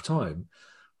touchline at half-time?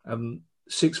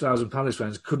 6,000 Palace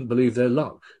fans couldn't believe their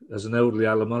luck as an elderly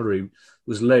Alan Mullery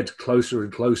was led closer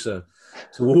and closer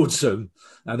towards them.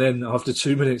 And then after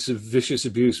 2 minutes of vicious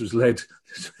abuse was led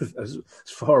as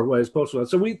far away as possible.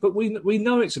 So we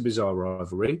know it's a bizarre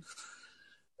rivalry.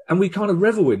 And we kind of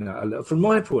revel in that. From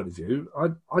my point of view,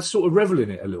 I sort of revel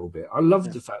in it a little bit. I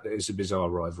love the fact that it's a bizarre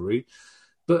rivalry.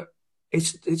 But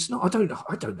it's not.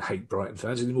 I don't hate Brighton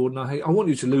fans any more than I want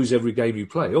you to lose every game you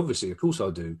play. Obviously, of course I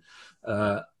do.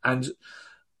 And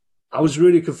I was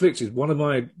really conflicted. One of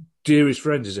my dearest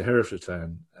friends is a Hereford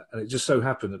fan, and it just so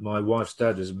happened that my wife's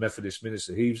dad is a Methodist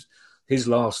minister. His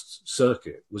last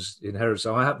circuit was in Hereford,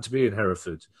 so I happened to be in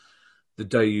Hereford the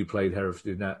day you played Hereford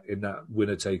in that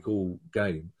winner-take-all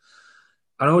game.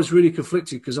 And I was really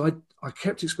conflicted because I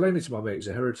kept explaining to my mate, who's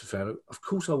a Hereford fan, of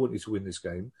course I want you to win this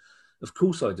game. Of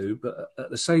course I do. But at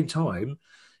the same time,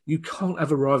 you can't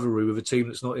have a rivalry with a team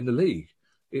that's not in the league.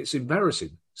 It's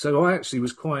embarrassing. So I actually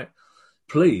was quite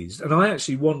pleased. And I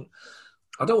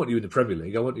don't want you in the Premier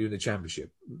League. I want you in the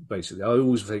Championship, basically. I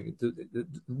always think that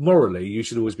morally, you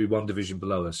should always be one division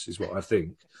below us, is what I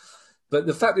think. But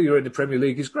the fact that you're in the Premier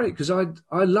League is great because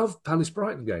I love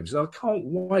Palace-Brighton games. And I can't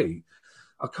wait.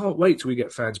 I can't wait till we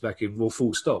get fans back in, well,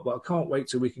 full stop. But I can't wait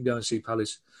till we can go and see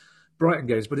Palace-Brighton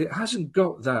games. But it hasn't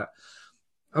got that.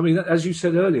 I mean, as you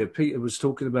said earlier, Peter was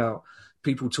talking about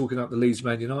people talking up the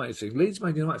Leeds-Man United thing.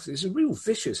 Leeds-Man United, there's a real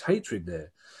vicious hatred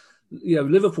there. You know,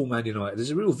 Liverpool-Man United,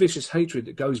 there's a real vicious hatred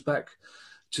that goes back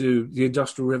to the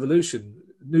Industrial Revolution.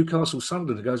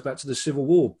 Newcastle-Sunderland, it goes back to the Civil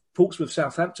War.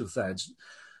 Portsmouth-Southampton fans,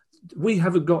 we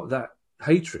haven't got that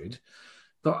hatred.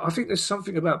 But I think there's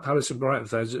something about Palace and Brighton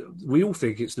fans that we all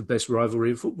think it's the best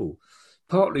rivalry in football,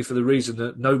 partly for the reason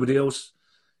that nobody else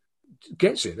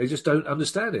gets it. They just don't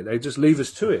understand it. They just leave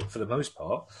us to it for the most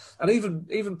part. And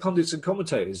even pundits and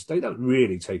commentators, they don't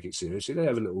really take it seriously. They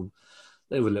have a little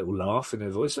laugh in their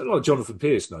voice. Like Jonathan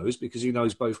Pearce knows because he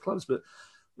knows both clubs, but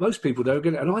most people don't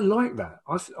get it. And I like that.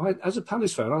 I as a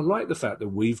Palace fan, I like the fact that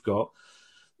we've got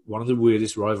one of the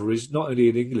weirdest rivalries, not only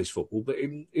in English football, but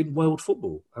in world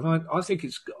football. And I think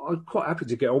I'm quite happy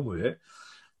to get on with it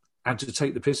and to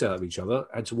take the piss out of each other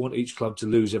and to want each club to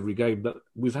lose every game, but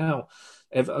without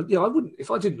ever, I wouldn't,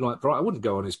 if I didn't like Brighton, I wouldn't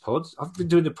go on his pod. I've been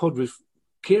doing the pod with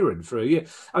Kieran for a year.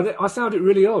 And I found it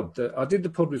really odd that I did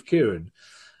the pod with Kieran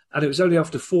and it was only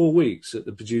after 4 weeks that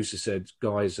the producer said,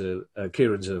 guys,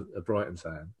 Kieran's a Brighton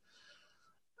fan.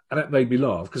 And that made me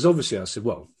laugh because obviously I said,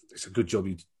 well, it's a good job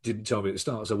you didn't tell me at the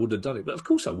start, so I wouldn't have done it. But of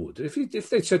course I would. If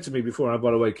they'd said to me before,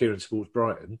 by the way, Kieran supports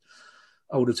Brighton,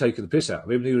 I would have taken the piss out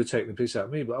of him and he would have taken the piss out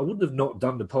of me. But I wouldn't have not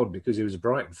done the pod because he was a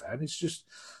Brighton fan.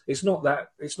 It's not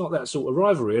that sort of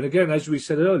rivalry. And again, as we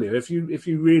said earlier, if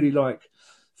you really like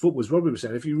football, as Robbie was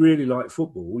saying, if you really like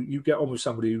football, you get on with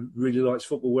somebody who really likes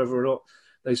football, whether or not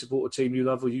they support a team you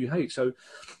love or you hate. So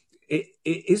it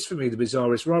is for me the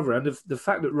bizarrest rivalry. And the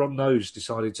fact that Ron Knowles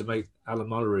decided to make Alan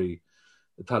Mullery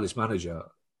the Palace manager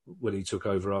when he took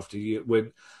over after a year,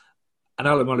 and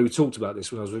Alan Mullery, we talked about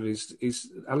this when I was with him,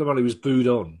 Alan Mullery was booed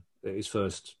on at his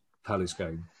first Palace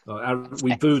game.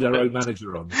 We booed our own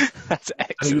manager on. That's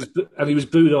excellent. And he was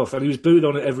booed off, and he was booed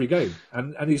on at every game.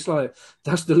 And he's like,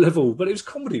 that's the level. But it was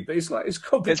comedy. But it's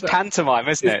comedy. It's pantomime,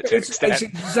 isn't it? It's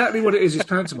exactly what it is. It's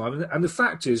pantomime. And the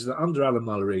fact is that under Alan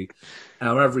Mullery,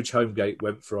 our average home gate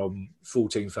went from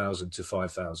 14,000 to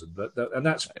 5,000. And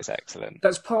that's excellent.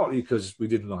 That's partly because we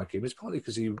didn't like him. It's partly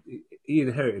because he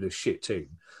inherited a shit team.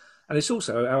 And it's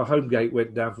also our home gate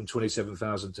went down from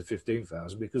 27,000 to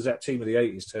 15,000 because that team of the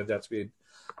 80s turned out to be a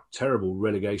terrible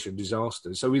relegation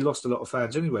disaster. So we lost a lot of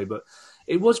fans anyway, but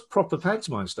it was proper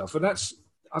pantomime stuff. And I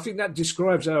think that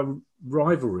describes our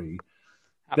rivalry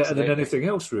better than anything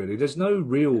else, really. There's no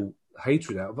real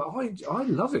hatred out, but I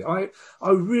love it. I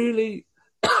really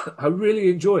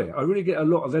enjoy it. I really get a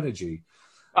lot of energy.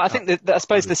 I think that I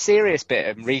suppose the serious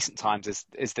bit in recent times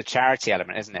is the charity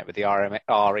element, isn't it, with the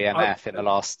REMF in the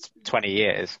last 20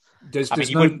 years?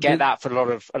 You wouldn't get that for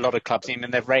a lot of clubs. I mean,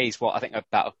 they've raised I think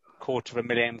about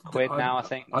 £250,000 now. I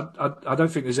think. I don't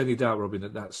think there's any doubt, Robin,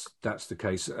 that that's the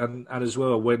case. And as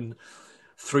well, when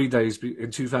 3 days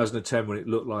in 2010, when it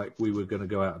looked like we were going to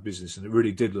go out of business, and it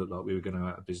really did look like we were going to go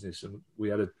out of business, and we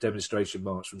had a demonstration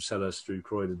march from Selhurst through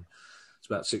Croydon. It's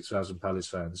about 6,000 Palace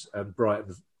fans, and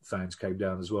Brighton fans came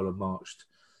down as well and marched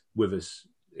with us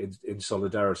in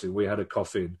solidarity. We had a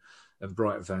coffin and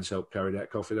Brighton fans help carry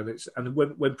that coffin. And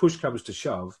when push comes to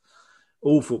shove,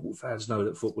 all football fans know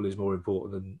that football is more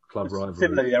important than club rivalry.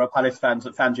 Similarly, there are Palace fans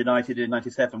at Fans United in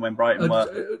 '97 when Brighton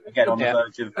were again on the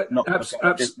verge of not.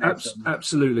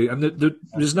 Absolutely, and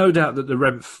there's no doubt that the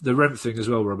Remp thing as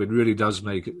well, Robin, really does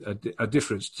make a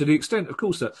difference to the extent, of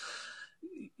course, that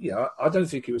I don't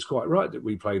think it was quite right that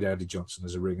we played Andy Johnson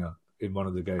as a ringer in one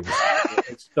of the games.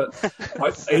 But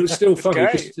it was still funny.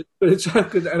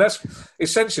 And that's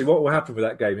essentially what will happen with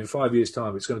that game. In 5 years'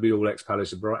 time, it's going to be all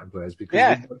ex-Palace and Brighton players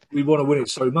because we want to win it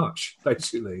so much,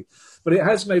 basically. But it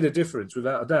has made a difference,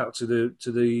 without a doubt, to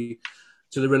the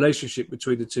relationship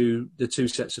between the two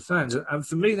sets of fans. And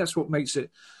for me, that's what makes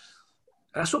it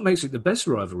the best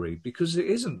rivalry, because it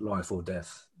isn't life or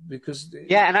death.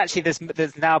 And actually there's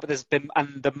been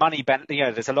and the money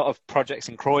there's a lot of projects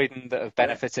in Croydon that have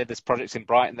benefited. There's projects in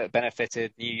Brighton that have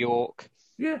benefited. New York,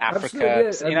 Africa.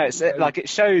 It's like, it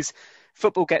shows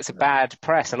football gets a bad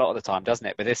press a lot of the time, doesn't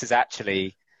it? But this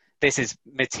is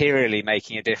materially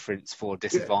making a difference for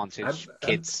disadvantaged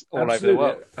kids all over the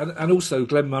world. And also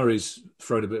Glenn Murray's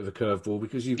thrown a bit of a curveball,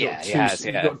 because you've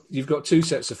got two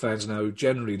sets of fans now who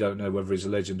generally don't know whether he's a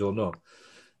legend or not.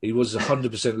 He was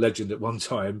 100% legend at one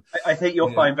time. I think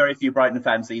you'll find very few Brighton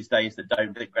fans these days that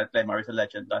don't think Glenn Murray's a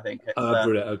legend. I think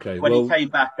brilliant. Okay. When he came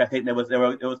back, I think it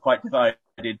was quite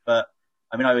divided. But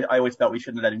I mean, I always felt we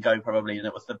shouldn't have let him go, probably, and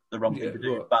it was the wrong thing to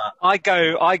do. But I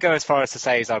go as far as to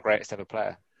say he's our greatest ever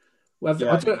player. Well,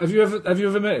 have you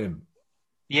ever met him?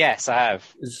 Yes, I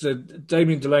have.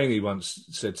 Damien Delaney once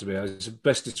said to me, it's the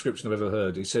best description I've ever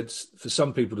heard. He said, for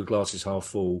some people, the glass is half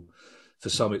full. For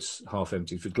some, it's half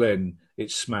empty. For Glenn,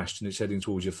 it's smashed and it's heading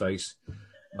towards your face.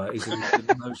 He's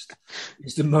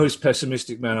the most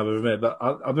pessimistic man I've ever met. But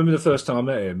I remember the first time I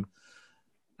met him,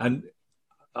 and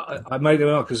I made him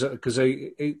up because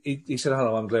he said,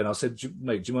 "Hello, I'm Glenn." I said,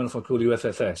 "Mate, do you mind if I call you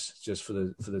FFS just for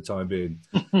the time being?"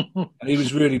 And he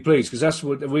was really pleased, because that's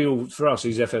what for us,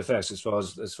 he's FFS as far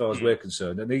as we're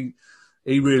concerned, and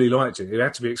he really liked it. It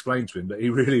had to be explained to him, but he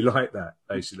really liked that,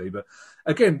 basically. But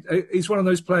again, he's one of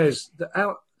those players that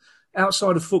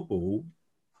outside of football,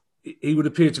 he would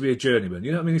appear to be a journeyman.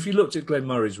 You know what I mean? If you looked at Glenn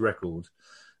Murray's record,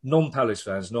 non-Palace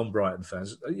fans, non-Brighton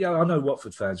fans, I know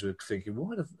Watford fans were thinking,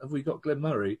 why have we got Glenn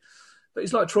Murray? But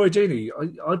he's like Troy Deeney.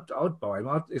 I'd buy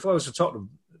him. If I was a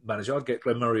Tottenham manager, I'd get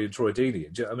Glenn Murray and Troy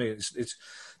Deeney. Do you know what I mean?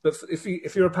 But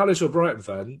if you're a Palace or Brighton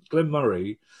fan, Glenn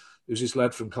Murray, who's this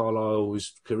lad from Carlisle,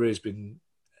 whose career's been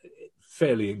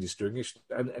fairly indistinguished,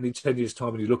 and in 10 years'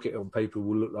 time, when you look at it on paper,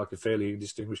 will look like a fairly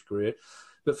indistinguished career.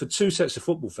 But for two sets of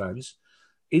football fans,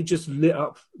 he just lit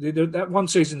up. That one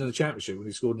season in the Championship when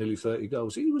he scored nearly 30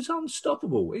 goals, he was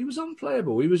unstoppable. He was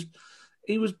unplayable. He was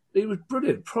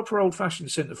brilliant. Proper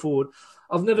old-fashioned centre forward.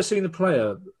 I've never seen a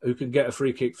player who can get a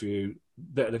free kick for you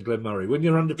better than Glenn Murray. When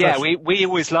you're under pressure, we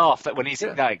always laugh that when he's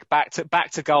like back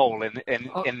to goal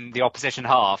in the opposition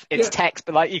half, it's text,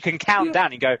 but like you can count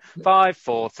down and go 5,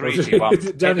 4, 3, 2, 1,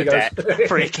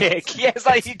 free kick. Yes,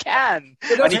 like you can,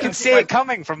 and you can see it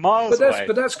coming from miles away.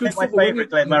 But that's good. My favourite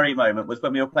Glenn Murray moment was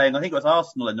when we were playing. I think it was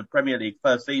Arsenal in the Premier League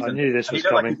first season. I knew this was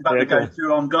coming. Like he was about to go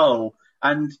through on goal,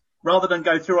 and rather than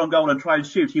go through on goal and try and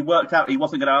shoot, he worked out he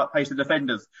wasn't going to outpace the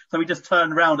defenders. So he just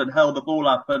turned around and held the ball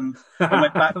up and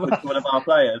went backwards to one of our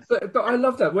players. But I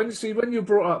love that. When you're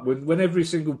brought up, when every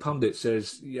single pundit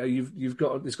says, it's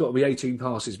got to be 18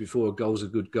 passes before a goal's a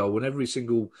good goal, when every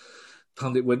single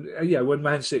pundit, when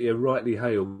Man City are rightly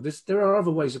hailed, there are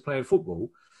other ways of playing football.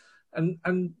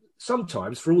 And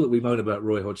sometimes, for all that we moan about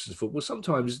Roy Hodgson's football,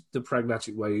 sometimes the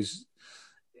pragmatic ways,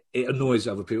 it annoys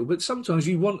other people, but sometimes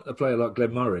you want a player like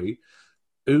Glenn Murray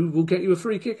who will get you a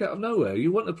free kick out of nowhere.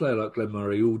 You want a player like Glenn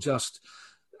Murray who will just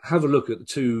have a look at the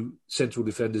two central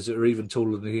defenders that are even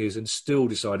taller than he is and still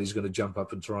decide he's going to jump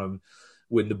up and try and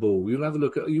win the ball. You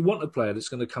want a player that's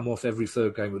going to come off every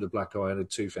third game with a black eye and a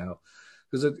tooth out,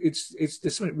 because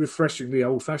there's something refreshingly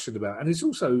old-fashioned about it. And it's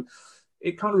also,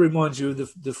 it kind of reminds you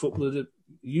of the footballer that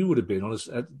you would have been on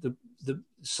at the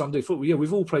Sunday football. Yeah,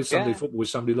 we've all played Sunday football with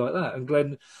somebody like that. And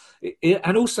Glenn,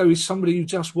 and also he's somebody who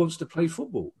just wants to play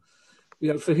football.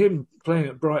 For him, playing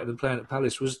at Brighton and playing at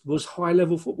Palace was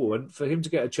high-level football. And for him to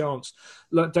get a chance,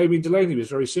 like Damien Delaney was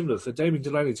very similar. For Damien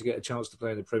Delaney to get a chance to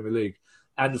play in the Premier League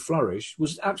and flourish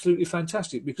was absolutely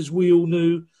fantastic, because we all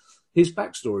knew his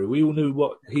backstory. We all knew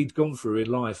what he'd gone through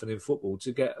in life and in football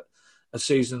to get a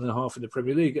season and a half in the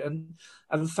Premier League. And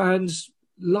fans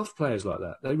love players like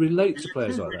that. They relate to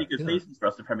players like that. Really good seasons for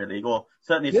us in the Premier League, or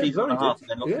certainly a season and a half, and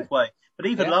then lost his way. But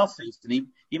even last season,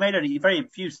 he made only very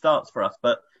few starts for us.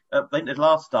 But I think his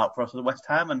last start for us was West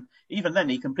Ham, and even then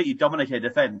he completely dominated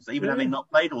defence. Even having not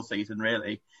played all season,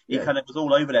 really, he kind of was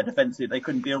all over their defence. They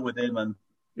couldn't deal with him, and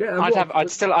Yeah, I'd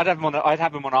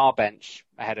have him on our bench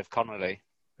ahead of Connolly.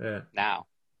 Yeah. Now.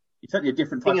 He's certainly a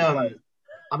different type of player.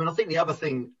 I mean, I think the other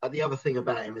thing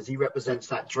about him is he represents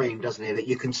that dream, doesn't he? That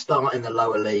you can start in the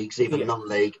lower leagues, even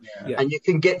non-league, and you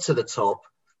can get to the top,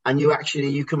 and you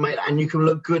can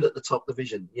look good at the top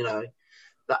division. You know,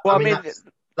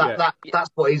 that's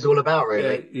what he's all about,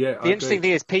 really. Yeah. The interesting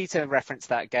thing is Peter referenced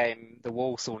that game, the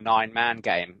Walsall 9-man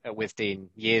game at Withdean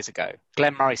years ago.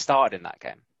 Glenn Murray started in that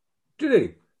game. Did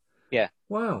he? Yeah.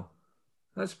 Wow,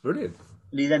 that's brilliant.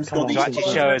 He then to actually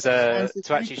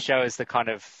show us the kind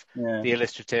of the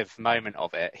illustrative moment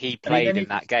of it. He played in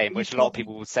that game, which a lot of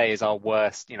people would say is our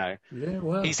worst. You know,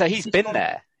 he's been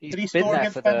there. He's been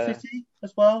there for Man City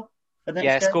as well.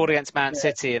 Scored against Man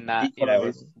City in that. You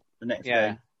know, the next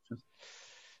game.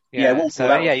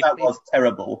 That was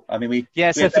terrible. I mean, we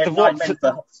for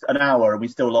an hour and we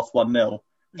still lost 1-0.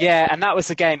 Yeah, and that was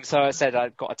the game. So I said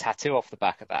I'd got a tattoo off the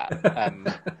back of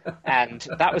that, and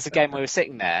that was the game we were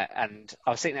sitting there, and I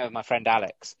was sitting there with my friend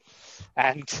Alex,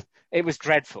 and it was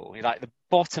dreadful. Like the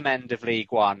bottom end of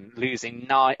League One, losing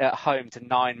at home to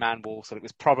 9-man Walsall. It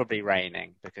was probably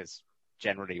raining because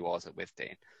generally was at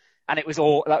Withdean, and it was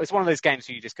one of those games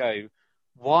where you just go,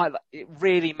 why? It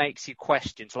really makes you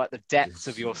question to the depths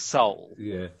of your soul.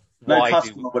 Yeah. Why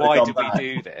do we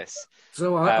do this?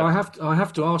 So I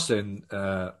have to ask then,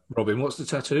 Robin, what's the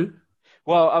tattoo?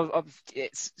 Well,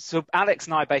 so Alex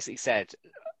and I basically said,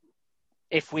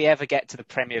 if we ever get to the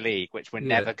Premier League, which we're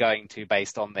never going to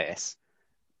based on this,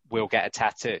 we'll get a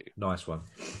tattoo. Nice one.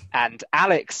 And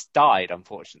Alex died,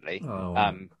 unfortunately,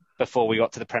 before we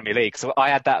got to the Premier League. So I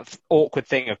had that awkward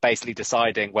thing of basically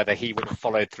deciding whether he would have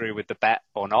followed through with the bet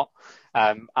or not.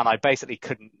 And I basically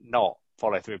couldn't not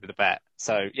follow through with the bet.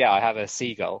 So I have a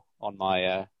seagull on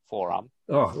my forearm.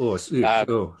 Yeah.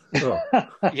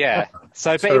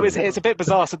 So, but it's a bit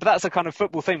bizarre. So, but that's a kind of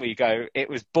football thing where you go, it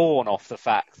was born off the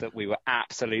fact that we were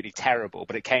absolutely terrible,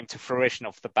 but it came to fruition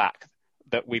off the back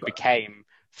that we became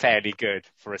fairly good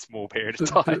for a small period of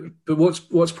time. But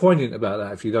what's poignant about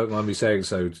that, if you don't mind me saying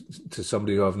so, to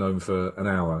somebody who I've known for an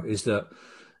hour, is that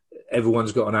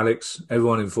everyone's got an Alex.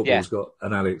 Everyone in football's got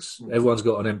an Alex. Everyone's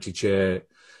got an empty chair.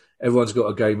 Everyone's got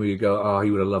a game where you go,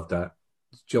 he would have loved that.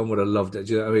 John would have loved it.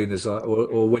 Do you know what I mean? It's like,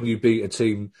 or when you beat a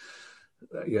team,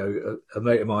 a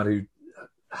mate of mine who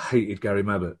hated Gary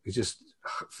Mabbott. He just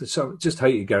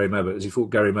hated Gary Mabbott, as he thought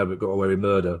Gary Mabbott got away with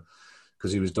murder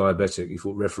because he was diabetic. He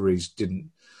thought referees didn't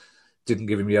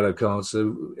give him yellow cards. So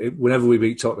whenever we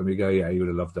beat Tottenham, you go, he would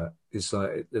have loved that. It's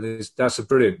like that's a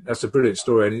brilliant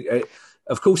story. And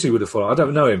of course he would have followed. I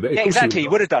don't know him, but exactly, he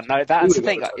would have done. No, that's the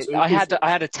thing. I had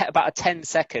about a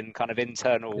 10-second kind of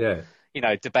internal,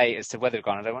 debate as to whether we'd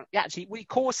gone. And I went, actually, of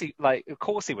course he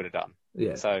would have done.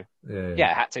 Yeah. So I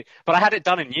had to. But I had it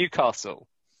done in Newcastle,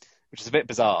 which is a bit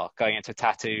bizarre. Going into a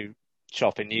tattoo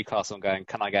shop in Newcastle and going,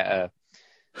 "Can I get a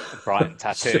Brighton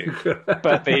tattoo?"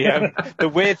 But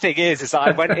the weird thing is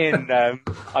I went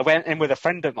in with a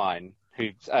friend of mine who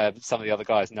some of the other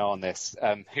guys know on this,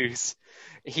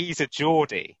 he's a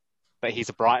Geordie, but he's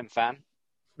a Brighton fan.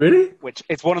 Really? Which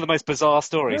it's one of the most bizarre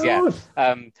stories.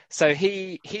 So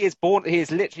he is born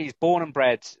and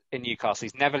bred in Newcastle.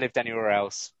 He's never lived anywhere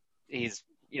else. He's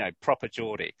proper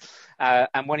Geordie.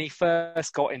 And when he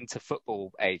first got into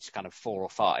football age, kind of 4 or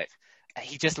 5,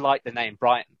 he just liked the name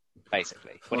Brighton.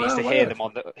 Basically, when he used to hear them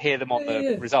on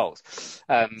the results,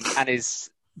 and is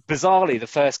bizarrely the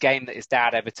first game that his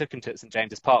dad ever took him to at St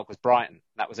James's Park was Brighton.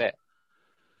 That was it.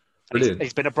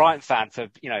 He's been a Brighton fan for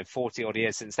 40 odd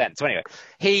years since then. So anyway,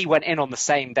 he went in on the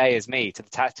same day as me to the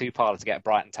tattoo parlour to get a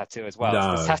Brighton tattoo as well.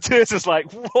 No. So the tattooist was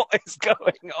like, "What is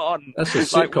going on?" That's a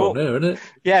sitcom there, isn't it?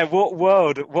 Yeah. What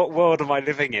world am I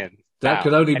living in? That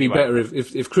could only be better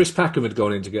if Chris Packham had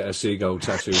gone in to get a seagull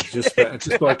tattoo. Just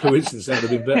by coincidence, that would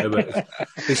have been better. But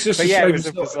it's just a shame. It was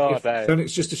a bizarre day.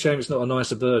 It's just a shame it's not a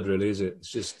nicer bird, really, is it?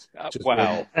 It's just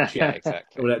yeah,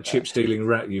 exactly. Or that chip stealing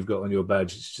rat you've got on your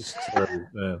badge. It's just terrible.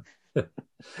 Yeah. But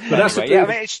that's I love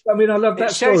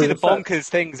that it shows story. You the bonkers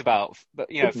things about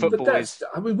football.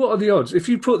 What are the odds? If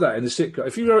you put that in a sitcom,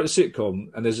 if you wrote a sitcom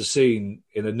and there's a scene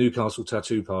in a Newcastle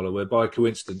tattoo parlour where by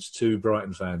coincidence 2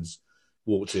 Brighton fans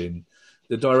walked in,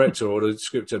 the director or the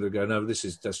script editor would go, "No, that's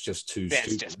just too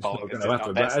stupid. Just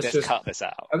bonkers. Let's just cut this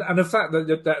out." And the fact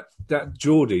that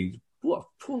Geordie, what a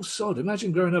poor sod!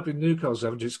 Imagine growing up in Newcastle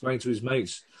having to explain to his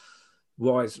mates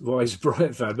why he's a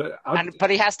Brighton fan, but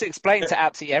he has to explain to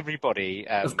absolutely everybody.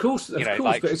 Of course, but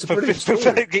it's a for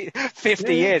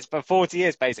 50 years, for 40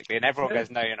 years basically, and everyone goes,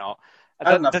 "No, you're not."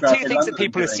 The 2 things that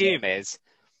people assume is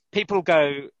people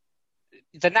go.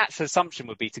 The natural assumption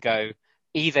would be to go,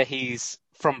 either he's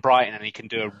from Brighton and he can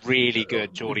do a really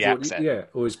good Geordie accent. Yeah,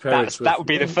 or his parents. That would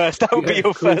be the first. That would be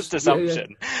your first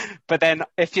assumption. Yeah. But then,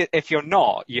 if you're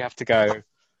not, you have to go.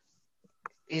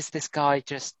 Is this guy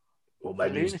just? Or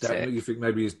maybe his dad, you think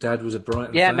maybe his dad was a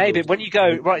Brighton. Yeah, fan, maybe when you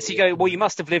go right, so you go. Well, you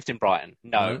must have lived in Brighton.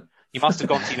 No. You must have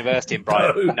gone to university in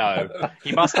Brighton. No.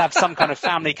 You must have some kind of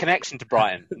family connection to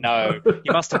Brighton. No.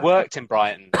 You must have worked in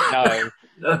Brighton. No.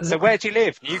 So where do you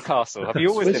live? Newcastle. Have you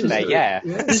always lived there? Yeah.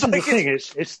 This is the thing.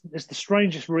 It's the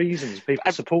strangest reasons people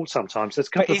support sometimes. There's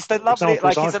a couple of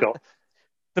examples I've got.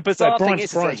 The bizarre thing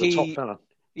is that he. A top fella.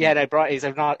 Yeah, no,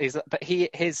 Brighton but he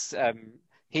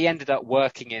ended up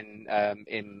working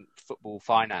in football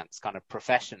finance kind of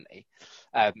professionally.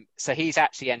 So he's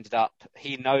actually ended up,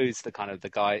 he knows the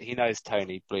guy, he knows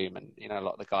Tony Bloom and, a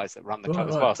lot of the guys that run the club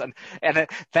as well. And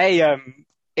they,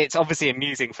 it's obviously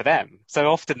amusing for them. So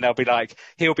often they'll be like,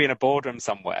 he'll be in a boardroom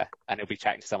somewhere and he'll be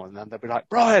chatting to someone and then they'll be like,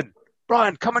 Brian,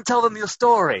 come and tell them your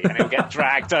story. And he'll get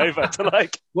dragged over to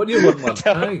what do you want, man?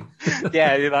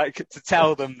 To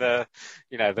tell them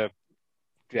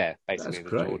basically the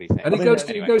Geordie thing. And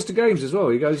he goes to games as well.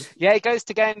 He goes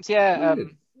to games. Yeah,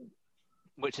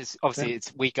 which is obviously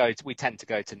we tend to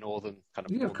go to northern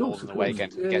northern away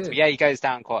games. But he goes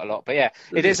down quite a lot. But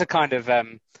it is a kind of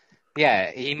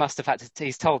he must have had to.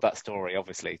 He's told that story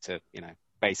obviously to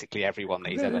basically everyone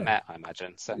that he's ever met. I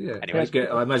imagine. So anyway,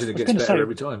 I imagine it gets better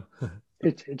every time.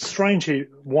 It's strange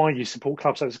why you support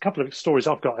clubs. So there's a couple of stories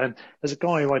I've got, and there's a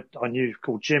guy who I knew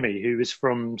called Jimmy who was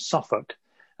from Suffolk.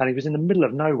 And he was in the middle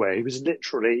of nowhere. He was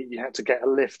literally, you had to get a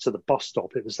lift to the bus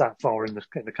stop. It was that far in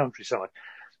the countryside.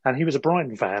 And he was a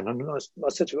Brighton fan. And I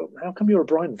said to him, how come you're a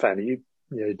Brighton fan? Are you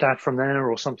dad from there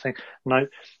or something? No.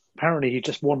 Apparently he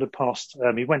just wandered past,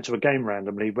 he went to a game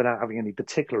randomly without having any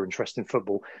particular interest in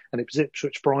football. And it was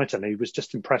Ipswich Brighton. He was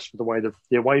just impressed with the way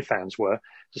the away fans were,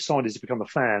 decided to become a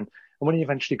fan. And when he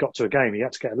eventually got to a game, he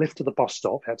had to get a lift to the bus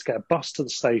stop, had to get a bus to the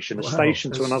station, a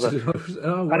station to another.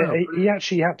 And he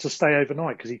actually had to stay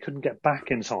overnight because he couldn't get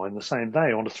back in time the same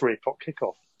day on a 3:00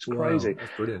 kickoff. It's crazy. That's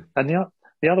brilliant. And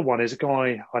the other one is a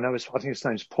guy I know, I think his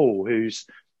name's Paul, who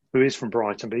is from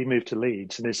Brighton, but he moved to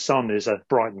Leeds, and his son is a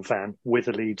Brighton fan with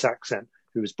a Leeds accent,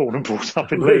 who was born and brought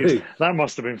up in Leeds. That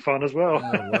must have been fun as well.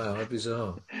 Oh, wow, how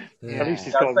bizarre. At least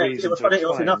he's got a reason to It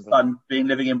was enough fun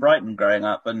living in Brighton growing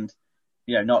up, and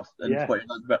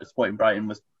supporting Brighton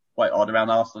was quite odd around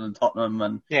Arsenal and Tottenham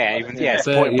and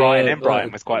supporting Brighton in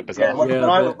Brighton was quite bizarre. When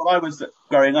I was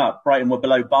growing up, Brighton were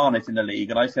below Barnet in the league,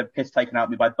 and I used to have piss taken out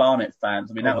of me by Barnet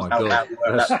fans. I mean, that was how bad we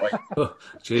were at that point.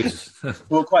 Jesus,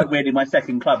 we were quite weirdly my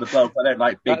second club as well. So I don't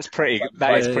like big.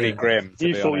 That is pretty grim.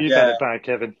 You thought you had it bad,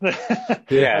 Kevin.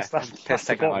 That's piss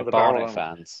taken out by Barnet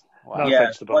fans. Wow.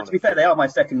 Well, to be fair, they are my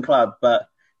second club, but.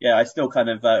 Yeah, I still kind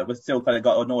of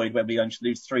got annoyed when we only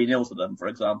lose 3-0 to them, for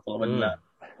example. When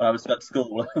I was at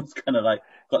school, I was kind of like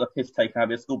got the piss taken out of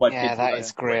me at school by kids. Yeah, that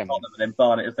is grim. And then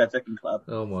Barnet is their second club.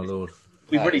 Oh my lord!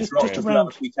 We've really dropped as low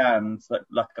as we can, so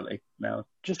luckily now.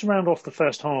 Just to round off the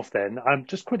first half, then,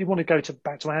 just quickly want to go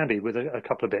back to Andy with a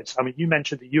couple of bits. I mean, you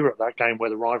mentioned that you were at that game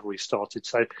where the rivalry started,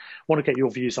 so I want to get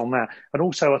your views on that. And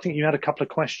also, I think you had a couple of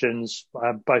questions,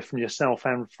 both from yourself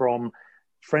and from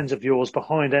friends of yours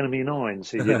behind Enemy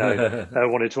Nines who,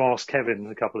 wanted to ask Kevin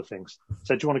a couple of things.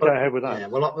 So do you want to go ahead with that? Yeah,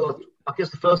 well, I guess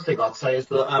the first thing I'd say is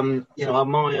that, my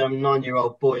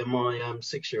 9-year-old boy and my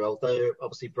 6-year-old, they're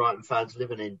obviously Brighton fans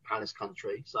living in Palace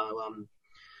country. So,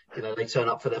 they turn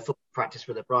up for their football practice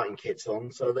with their Brighton kits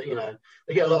on. So that,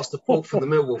 they get a lot of support from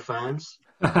the Millwall fans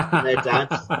and their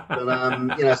dads.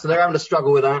 But, so they're having to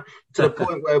struggle with that to the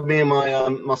point where me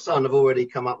and my son have already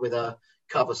come up with a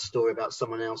cover story about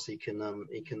someone else he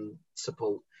can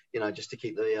support, just to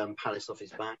keep the Palace off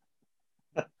his back.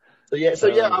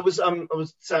 I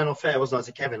was saying off air, wasn't I,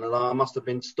 to Kevin, and I must have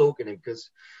been stalking him because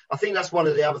I think that's one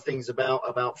of the other things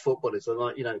about football is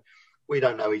that, we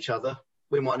don't know each other.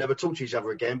 We might never talk to each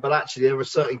other again, but actually there were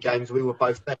certain games we were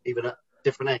both there, even at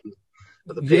different ends.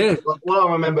 But what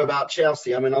I remember about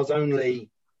Chelsea, I mean, I was only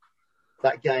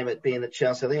that game at being at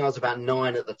Chelsea. I think I was about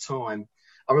 9 at the time.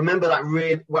 I remember that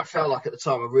what felt like at the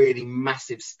time a really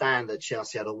massive stand that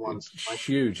Chelsea had on one side.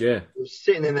 Huge, yeah. I was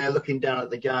sitting in there looking down at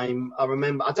the game. I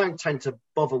remember, I don't tend to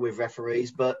bother with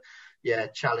referees, but yeah,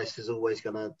 Chalice is always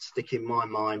going to stick in my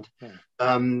mind.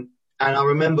 Yeah. And I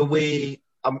remember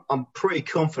I'm pretty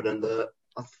confident that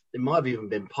it might have even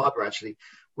been Piper actually.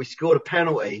 We scored a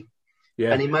penalty.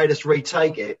 Yeah. And he made us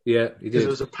retake it. Yeah, he did. Because there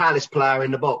was a Palace player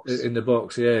in the box. In the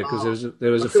box, yeah, because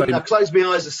there was a famous... I closed my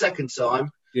eyes the second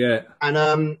time. Yeah.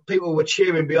 And people were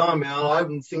cheering behind me. I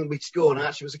didn't think we'd score, and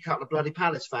actually it was a couple of bloody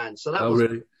Palace fans. So that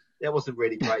wasn't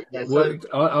really great. Yeah,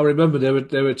 I remember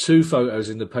there were 2 photos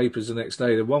in the papers the next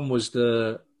day. The one was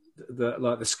the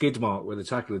the skid mark where the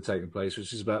tackle had taken place,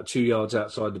 which is about 2 yards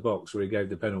outside the box where he gave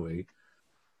the penalty.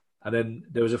 And then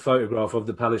there was a photograph of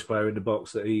the Palace player in the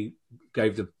box that he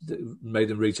made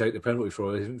them retake the penalty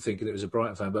for. I didn't thinking it was a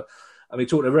Brighton fan, but I mean,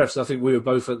 talking to refs, I think we were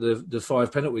both at the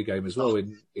 5 penalty game as well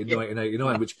in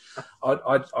 1989, which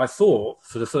I thought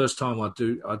for the first time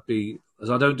I'd be,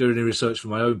 as I don't do any research for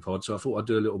my own pod, so I thought I'd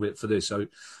do a little bit for this. So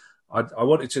I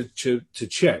wanted to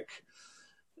check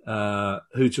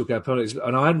who took our penalties,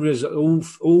 and I hadn't realised that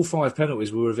all 5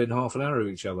 penalties were within half an hour of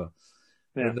each other.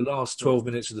 Yeah. In the last 12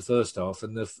 minutes of the first half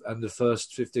and the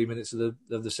first 15 minutes of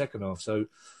the second half. So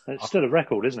it's still a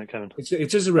record, isn't it, Kevin?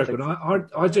 It is a record.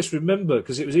 I just remember,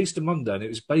 because it was Easter Monday and it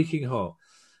was baking hot,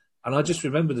 and I just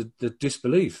remember the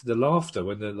disbelief, the laughter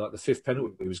when the 5th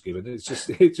penalty was given. It just,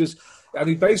 and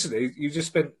you just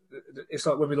spent. It's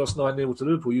like when we lost 9-0 to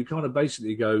Liverpool. You kind of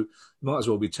basically go, might as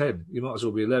well be 10. You might as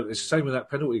well be 11. It's the same with that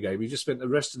penalty game. You just spent the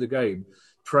rest of the game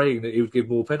praying that he would give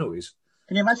more penalties.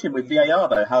 Can you imagine with VAR,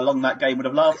 though, how long that game would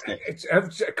have lasted? It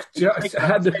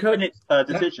had occurred, per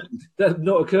decision. That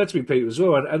not occurred to me, Peter, as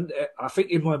well. And I think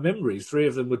in my memory, 3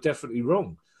 of them were definitely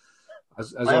wrong. I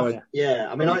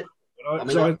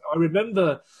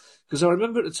remember, because I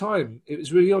remember at the time, it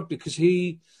was really odd because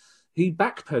he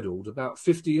backpedaled about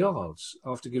 50 yards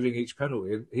after giving each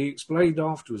penalty. And he explained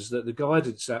afterwards that the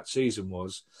guidance that season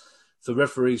was for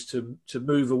referees to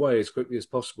move away as quickly as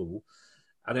possible.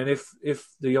 And then if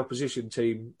the opposition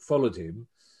team followed him,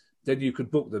 then you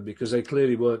could book them because they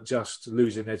clearly weren't just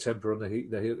losing their temper on the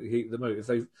heat of the moment.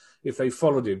 If they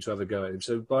followed him to have a go at him.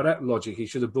 So by that logic, he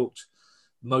should have booked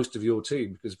most of your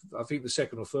team, because I think the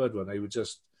second or third one, they were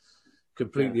just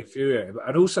completely infuriated.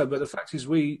 And also, but the fact is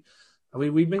we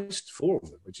missed 4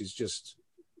 of them, which is just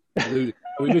ludicrous.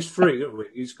 We missed 3, didn't we?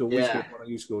 You scored, we scored 1,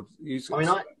 you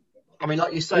scored. I mean,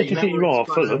 like you say,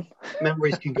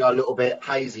 memories can go a little bit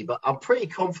hazy, but I'm pretty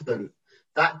confident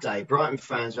that day Brighton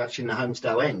fans were actually in the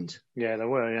Homestead end. Yeah, they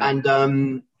were. Yeah.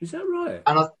 And is that right?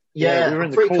 And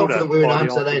I'm pretty confident we were in the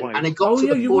Homestead end. And it got to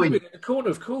the point. In the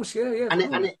corner, of course. Yeah.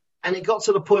 And it got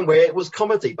to the point where it was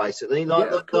comedy, basically.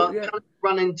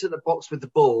 Run into the box with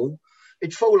the ball.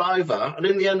 It'd fall over, and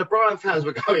in the end, the Brighton fans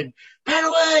were going,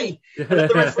 penalty! And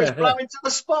the referees blowing to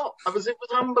the spot. It was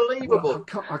unbelievable.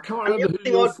 Well, I can't remember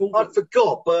I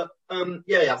forgot, but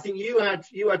I think you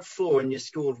had 4 and you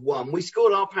scored 1. We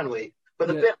scored our penalty, but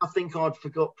the bit I think I'd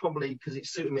forgot, probably because it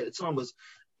suited me at the time, was,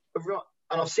 and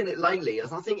I've seen it lately, I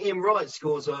think Ian Wright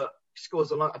scores a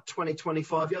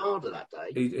 20-25 yarder that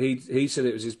day. He said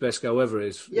it was his best goal ever. It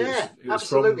was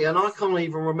absolutely, and I can't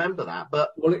even remember that.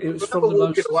 But it was from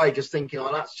walking away just thinking,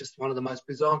 that's just one of the most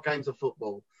bizarre games of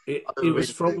football. It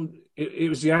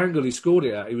was the angle he scored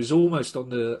it at. It was almost on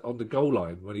the goal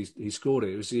line when he scored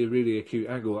it. It was a really acute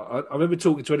angle. I remember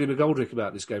talking to Eddie McGoldrick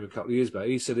about this game a couple of years back.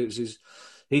 He said it was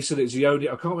the only.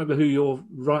 I can't remember who your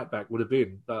right back would have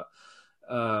been, but.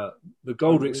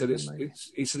 McGoldrick said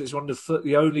it's one of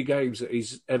the only games that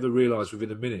he's ever realised within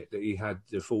a minute that he had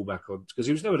the fullback on, because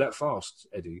he was never that fast,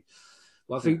 Eddie.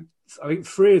 Well, I think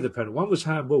 3 of the penalties, one was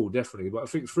handball definitely, but I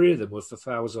think 3 of them were for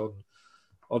fouls on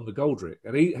McGoldrick,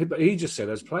 and he just said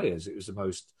as players it was the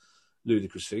most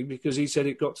ludicrous thing, because he said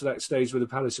it got to that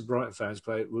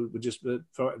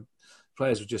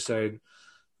players were just saying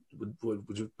we're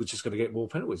just going to get more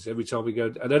penalties every time we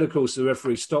go, and then of course the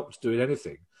referee stopped doing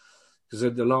anything. Because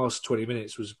then the last 20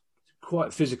 minutes was quite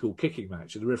a physical kicking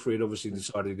match, and the referee had obviously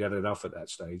decided he had enough at that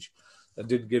stage and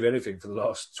didn't give anything for the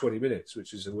last 20 minutes,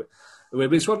 which is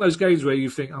it's one of those games where you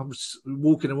think, I'm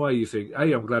walking away, you think,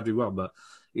 I'm glad we won, but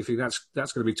you think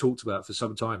that's going to be talked about for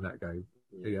some time, that game.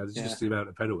 Just the amount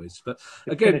of penalties. But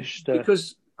again,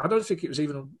 because I don't think it was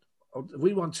even on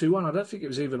we won 2-1, I don't think it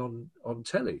was even on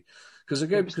telly. Because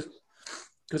again, was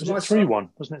it 3-1?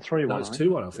 Wasn't it 3-1? No, it was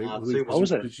 2-1, I think.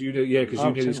 Was it? Because you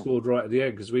nearly scored right at the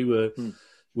end, because we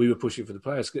were pushing for the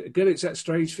players. Again, it's that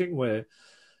strange thing where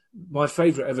my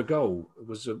favourite ever goal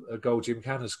was a goal Jim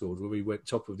Cannon scored when we went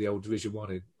top of the old Division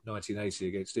 1 in 1980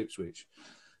 against Ipswich.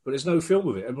 But there's no film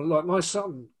of it. And like my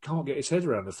son can't get his head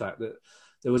around the fact that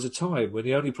there was a time when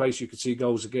the only place you could see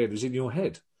goals again was in your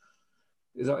head.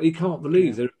 It's like, he can't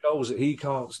believe there are goals that he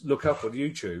can't look up on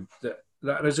YouTube that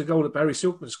there's a goal that Barry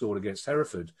Silkman scored against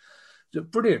Hereford. It's a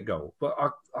brilliant goal, but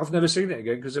I've never seen it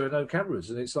again because there are no cameras.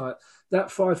 And it's like that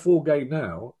 5-4 game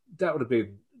now, they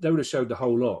would have showed the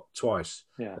whole lot twice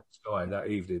at Sky that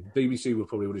evening. BBC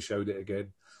would have showed it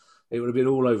again. It would have been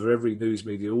all over every news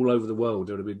media, all over the world.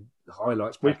 There would have been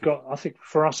highlights. We've got, I think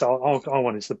for us, our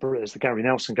one is the Gary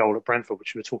Nelson goal at Brentford,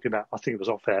 which we were talking about. I think it was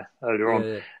off air earlier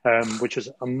on, which was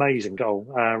an amazing goal,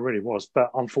 really was.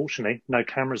 But unfortunately, no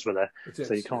cameras were there,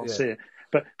 so you can't see it.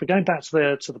 But going back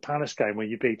to the Palace game where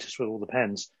you beat us with all the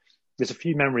pens, there's a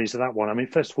few memories of that one. I mean,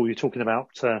 first of all, you're talking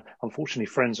about, unfortunately,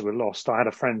 friends that were lost. I had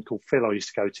a friend called Phil I used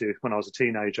to go to when I was a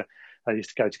teenager. I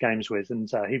used to go to games with, and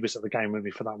he was at the game with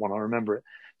me for that one. I remember it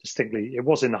distinctly. It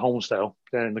was in the Holmesdale,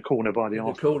 there in the corner by the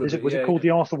Arthur. Was it called the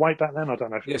Arthur Waite back then? I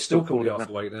don't know. If it's still called the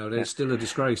Arthur Waite now. It's still a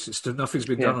disgrace. It's still, nothing's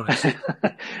been done on it.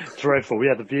 Dreadful.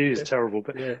 Yeah, the view is terrible.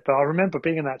 But I remember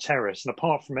being in that terrace, and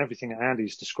apart from everything that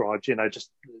Andy's described,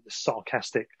 just the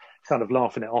sarcastic kind of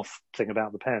laughing it off thing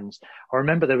about the pens, I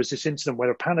remember there was this incident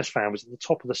where a Palace fan was at the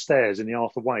top of the stairs in the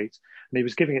Arthur Waite, and he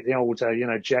was giving it the old,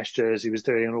 gestures. He was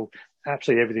doing all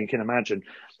absolutely everything you can imagine,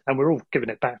 and we're all giving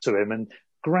it back to him. And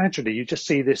gradually, you just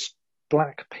see this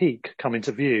black peak come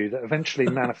into view that eventually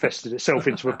manifested itself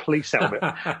into a police helmet,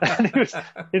 and it was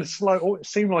in slow. It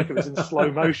seemed like it was in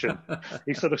slow motion.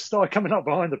 He sort of started coming up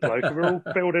behind the bloke, and we're all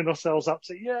building ourselves up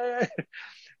to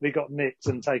we got nicked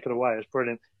and taken away. It was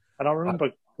brilliant. And I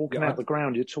remember walking out the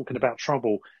ground. You're talking about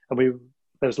trouble, and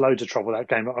there was loads of trouble that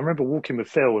game. I remember walking with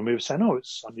Phil, and we were saying, "Oh,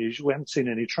 it's unusual. We haven't seen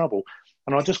any trouble."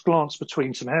 And I just glanced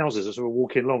between some houses as we were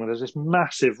walking along, and there's this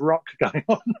massive ruck going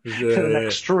on in the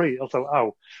next street. I thought,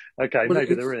 "Oh, okay,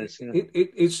 maybe there is."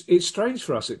 It's strange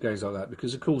for us at games like that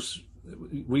because, of course,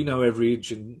 we know every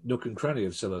inch and nook and cranny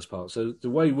of Selhurst Park. So the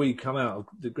way we come out of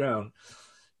the ground,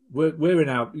 we're in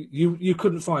our. You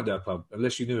couldn't find our pub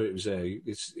unless you knew it was there.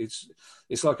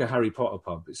 It's like a Harry Potter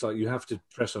pub. It's like you have to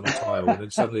press on a tile and then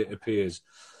suddenly it appears.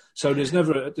 So there's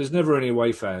never any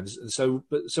away fans, and so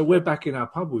we're back in our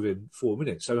pub within 4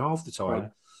 minutes. So half the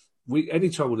time, any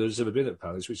trouble there's ever been at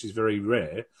Palace, which is very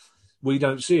rare, we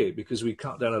don't see it because we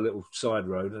cut down a little side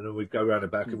road and then we go around the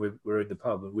back and we're in the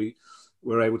pub and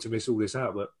we're able to miss all this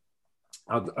out. But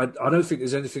I don't think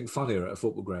there's anything funnier at a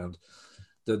football ground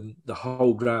than the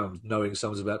whole ground knowing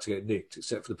someone's about to get nicked,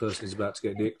 except for the person who's about to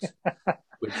get nicked.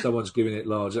 When someone's giving it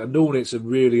large, and normally it's a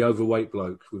really overweight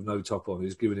bloke with no top on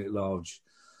who's giving it large.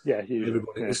 Yeah,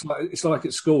 everybody. Yeah. It's like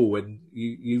at school when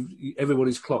you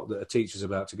everybody's clocked that a teacher's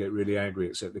about to get really angry,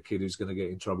 except the kid who's going to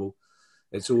get in trouble.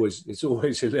 It's always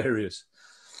hilarious,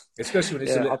 especially when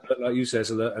it's like you say, it's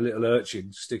a little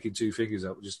urchin sticking two fingers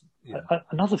up.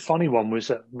 Another funny one was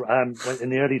that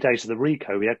in the early days of the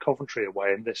Rico, we had Coventry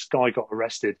away, and this guy got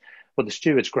arrested. Well, the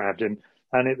stewards grabbed him,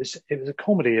 and it was a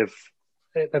comedy of.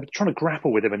 They were trying to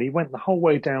grapple with him, and he went the whole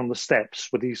way down the steps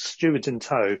with these stewards in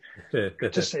tow.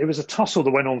 It was a tussle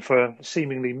that went on for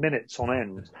seemingly minutes on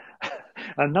end,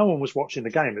 and no one was watching the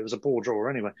game. It was a ball draw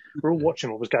anyway. We're all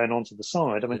watching what was going on to the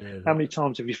side. I mean, how many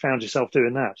times have you found yourself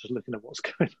doing that, just looking at what's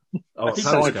going on?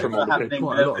 Aside from all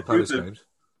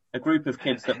a group of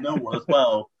kids at Millwall as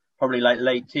well, probably like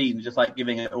late teens, just like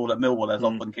giving it all at Millwall as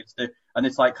often kids do, and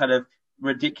it's like kind of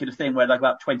ridiculous thing where like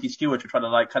about 20 stewards were trying to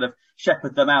like kind of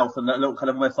shepherd them out and look kind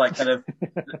of almost like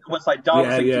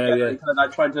dancing together and kind of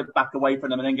like trying to back away from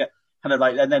them and then get kind of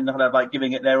like and then kind of like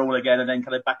giving it their all again and then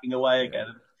kind of backing away again.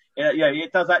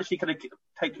 It does actually kind of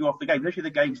take you off the game. Literally,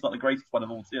 the game's not the greatest one of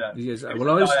all. Yes,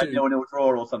 well, I used to 0-0 draw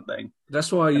or something.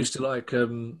 That's why I used to like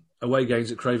away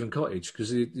games at Craven Cottage because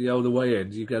the old away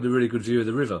end you get a really good view of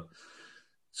the river.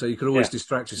 So you could always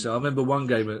distract yourself. I remember one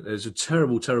game, there was a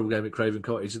terrible game at Craven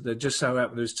Cottage. There just so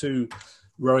happened there was two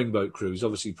rowing boat crews,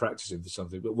 obviously practicing for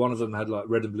something, but one of them had like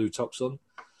red and blue tops on,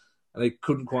 and they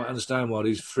couldn't quite understand why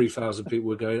these 3,000 people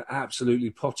were going absolutely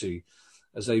potty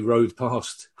as they rowed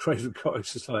past Craven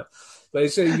Cottage. It's like, but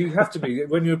it's, you have to be,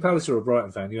 when you're a Palace or a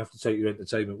Brighton fan, you have to take your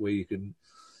entertainment where you can.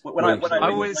 When I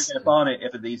always Barnet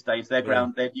these days, their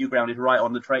new ground is right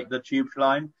on the tube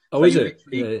line. Oh, so is it?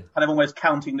 Kind of almost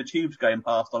counting the tubes going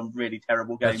past on really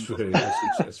terrible games.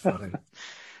 That's funny.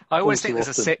 I always think there's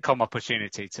a sitcom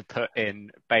opportunity to put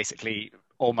in basically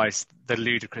almost the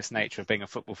ludicrous nature of being a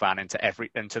football fan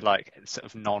into like sort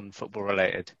of non-football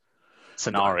related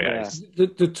scenarios. Yeah.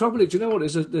 The trouble is, do you know what?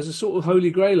 There's a sort of holy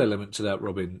grail element to that,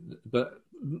 Robin, but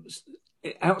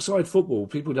outside football,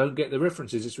 people don't get the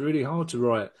references. It's really hard to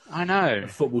write a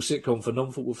football sitcom for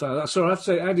non-football fans. Sorry, I have to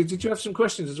say, Andy, did you have some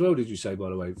questions as well, did you say, by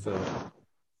the way?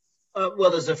 Well,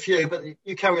 there's a few, but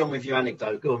you carry on with your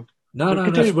anecdote. Go on.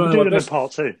 We'll do them in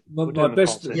part two. My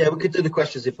best, we could do the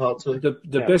questions in part two.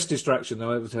 The best distraction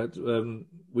I ever had,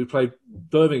 we played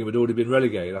Birmingham, had already been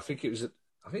relegated. I think it was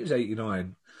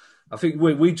 89. I think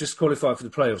we just qualified for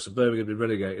the playoffs and Birmingham had been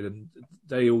relegated and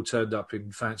they all turned up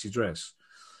in fancy dress.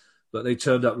 But they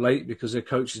turned up late because their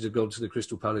coaches had gone to the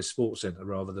Crystal Palace Sports Centre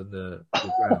rather than the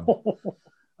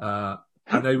ground.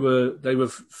 And they were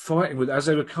fighting with, as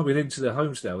they were coming into the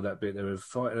Homesdale, that bit, they were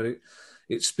fighting, and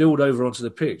it spilled over onto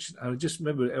the pitch. And I just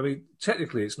remember, I mean,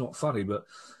 technically it's not funny, but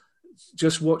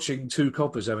just watching two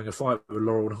coppers having a fight with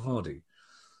Laurel and Hardy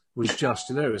was just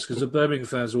hilarious because the Birmingham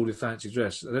fans all in fancy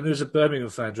dress. And then there was a Birmingham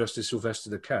fan dressed as Sylvester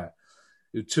the Cat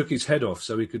who took his head off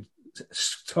so he could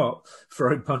start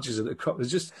throwing punches at the cop.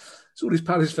 It's all these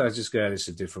Palace fans just going, it's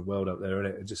a different world up there,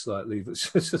 isn't it? And just like leave it.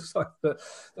 It's just like that.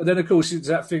 And then, of course, it's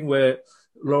that thing where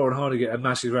Lauren Hardy get a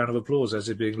massive round of applause as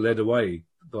they're being led away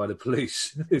by the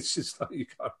police. It's just like you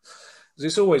can't.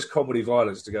 It's always comedy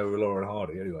violence to go with Lauren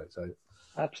Hardy anyway. So.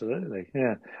 Absolutely,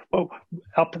 yeah. Well,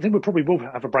 I think we probably will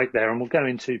have a break there, and we'll go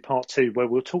into part 2 where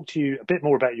we'll talk to you a bit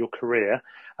more about your career,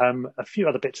 a few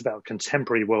other bits about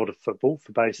contemporary world of football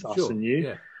for both us and you,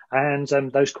 yeah. And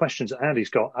those questions that Andy's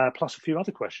got, plus a few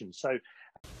other questions.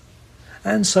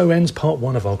 And so ends part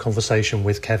 1 of our conversation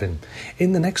with Kevin.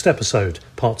 In the next episode,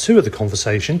 part 2 of the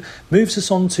conversation moves us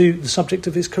on to the subject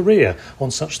of his career, on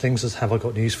such things as Have I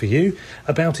Got News For You,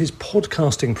 about his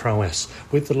podcasting prowess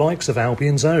with the likes of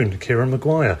Albion's own Kieran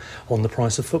Maguire on The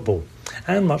Price of Football,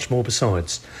 and much more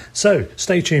besides. So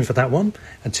stay tuned for that one.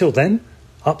 Until then,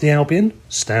 up the Albion,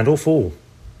 stand or fall.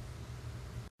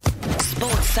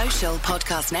 Sports Social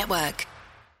Podcast Network.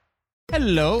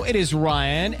 Hello, it is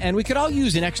Ryan, and we could all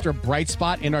use an extra bright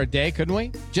spot in our day, couldn't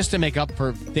we? Just to make up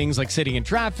for things like sitting in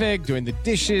traffic, doing the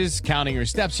dishes, counting your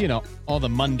steps, you know, all the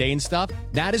mundane stuff.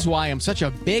 That is why I'm such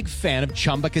a big fan of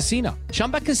Chumba Casino.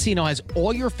 Chumba Casino has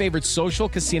all your favorite social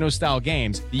casino-style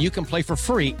games that you can play for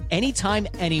free anytime,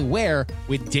 anywhere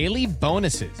with daily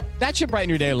bonuses. That should brighten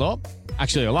your day a little.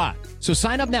 Actually, a lot. So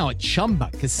sign up now at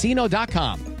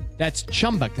ChumbaCasino.com. That's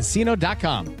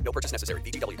ChumbaCasino.com. No purchase necessary.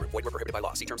 VGW Group. Void where prohibited by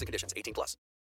law. See terms and conditions. 18+.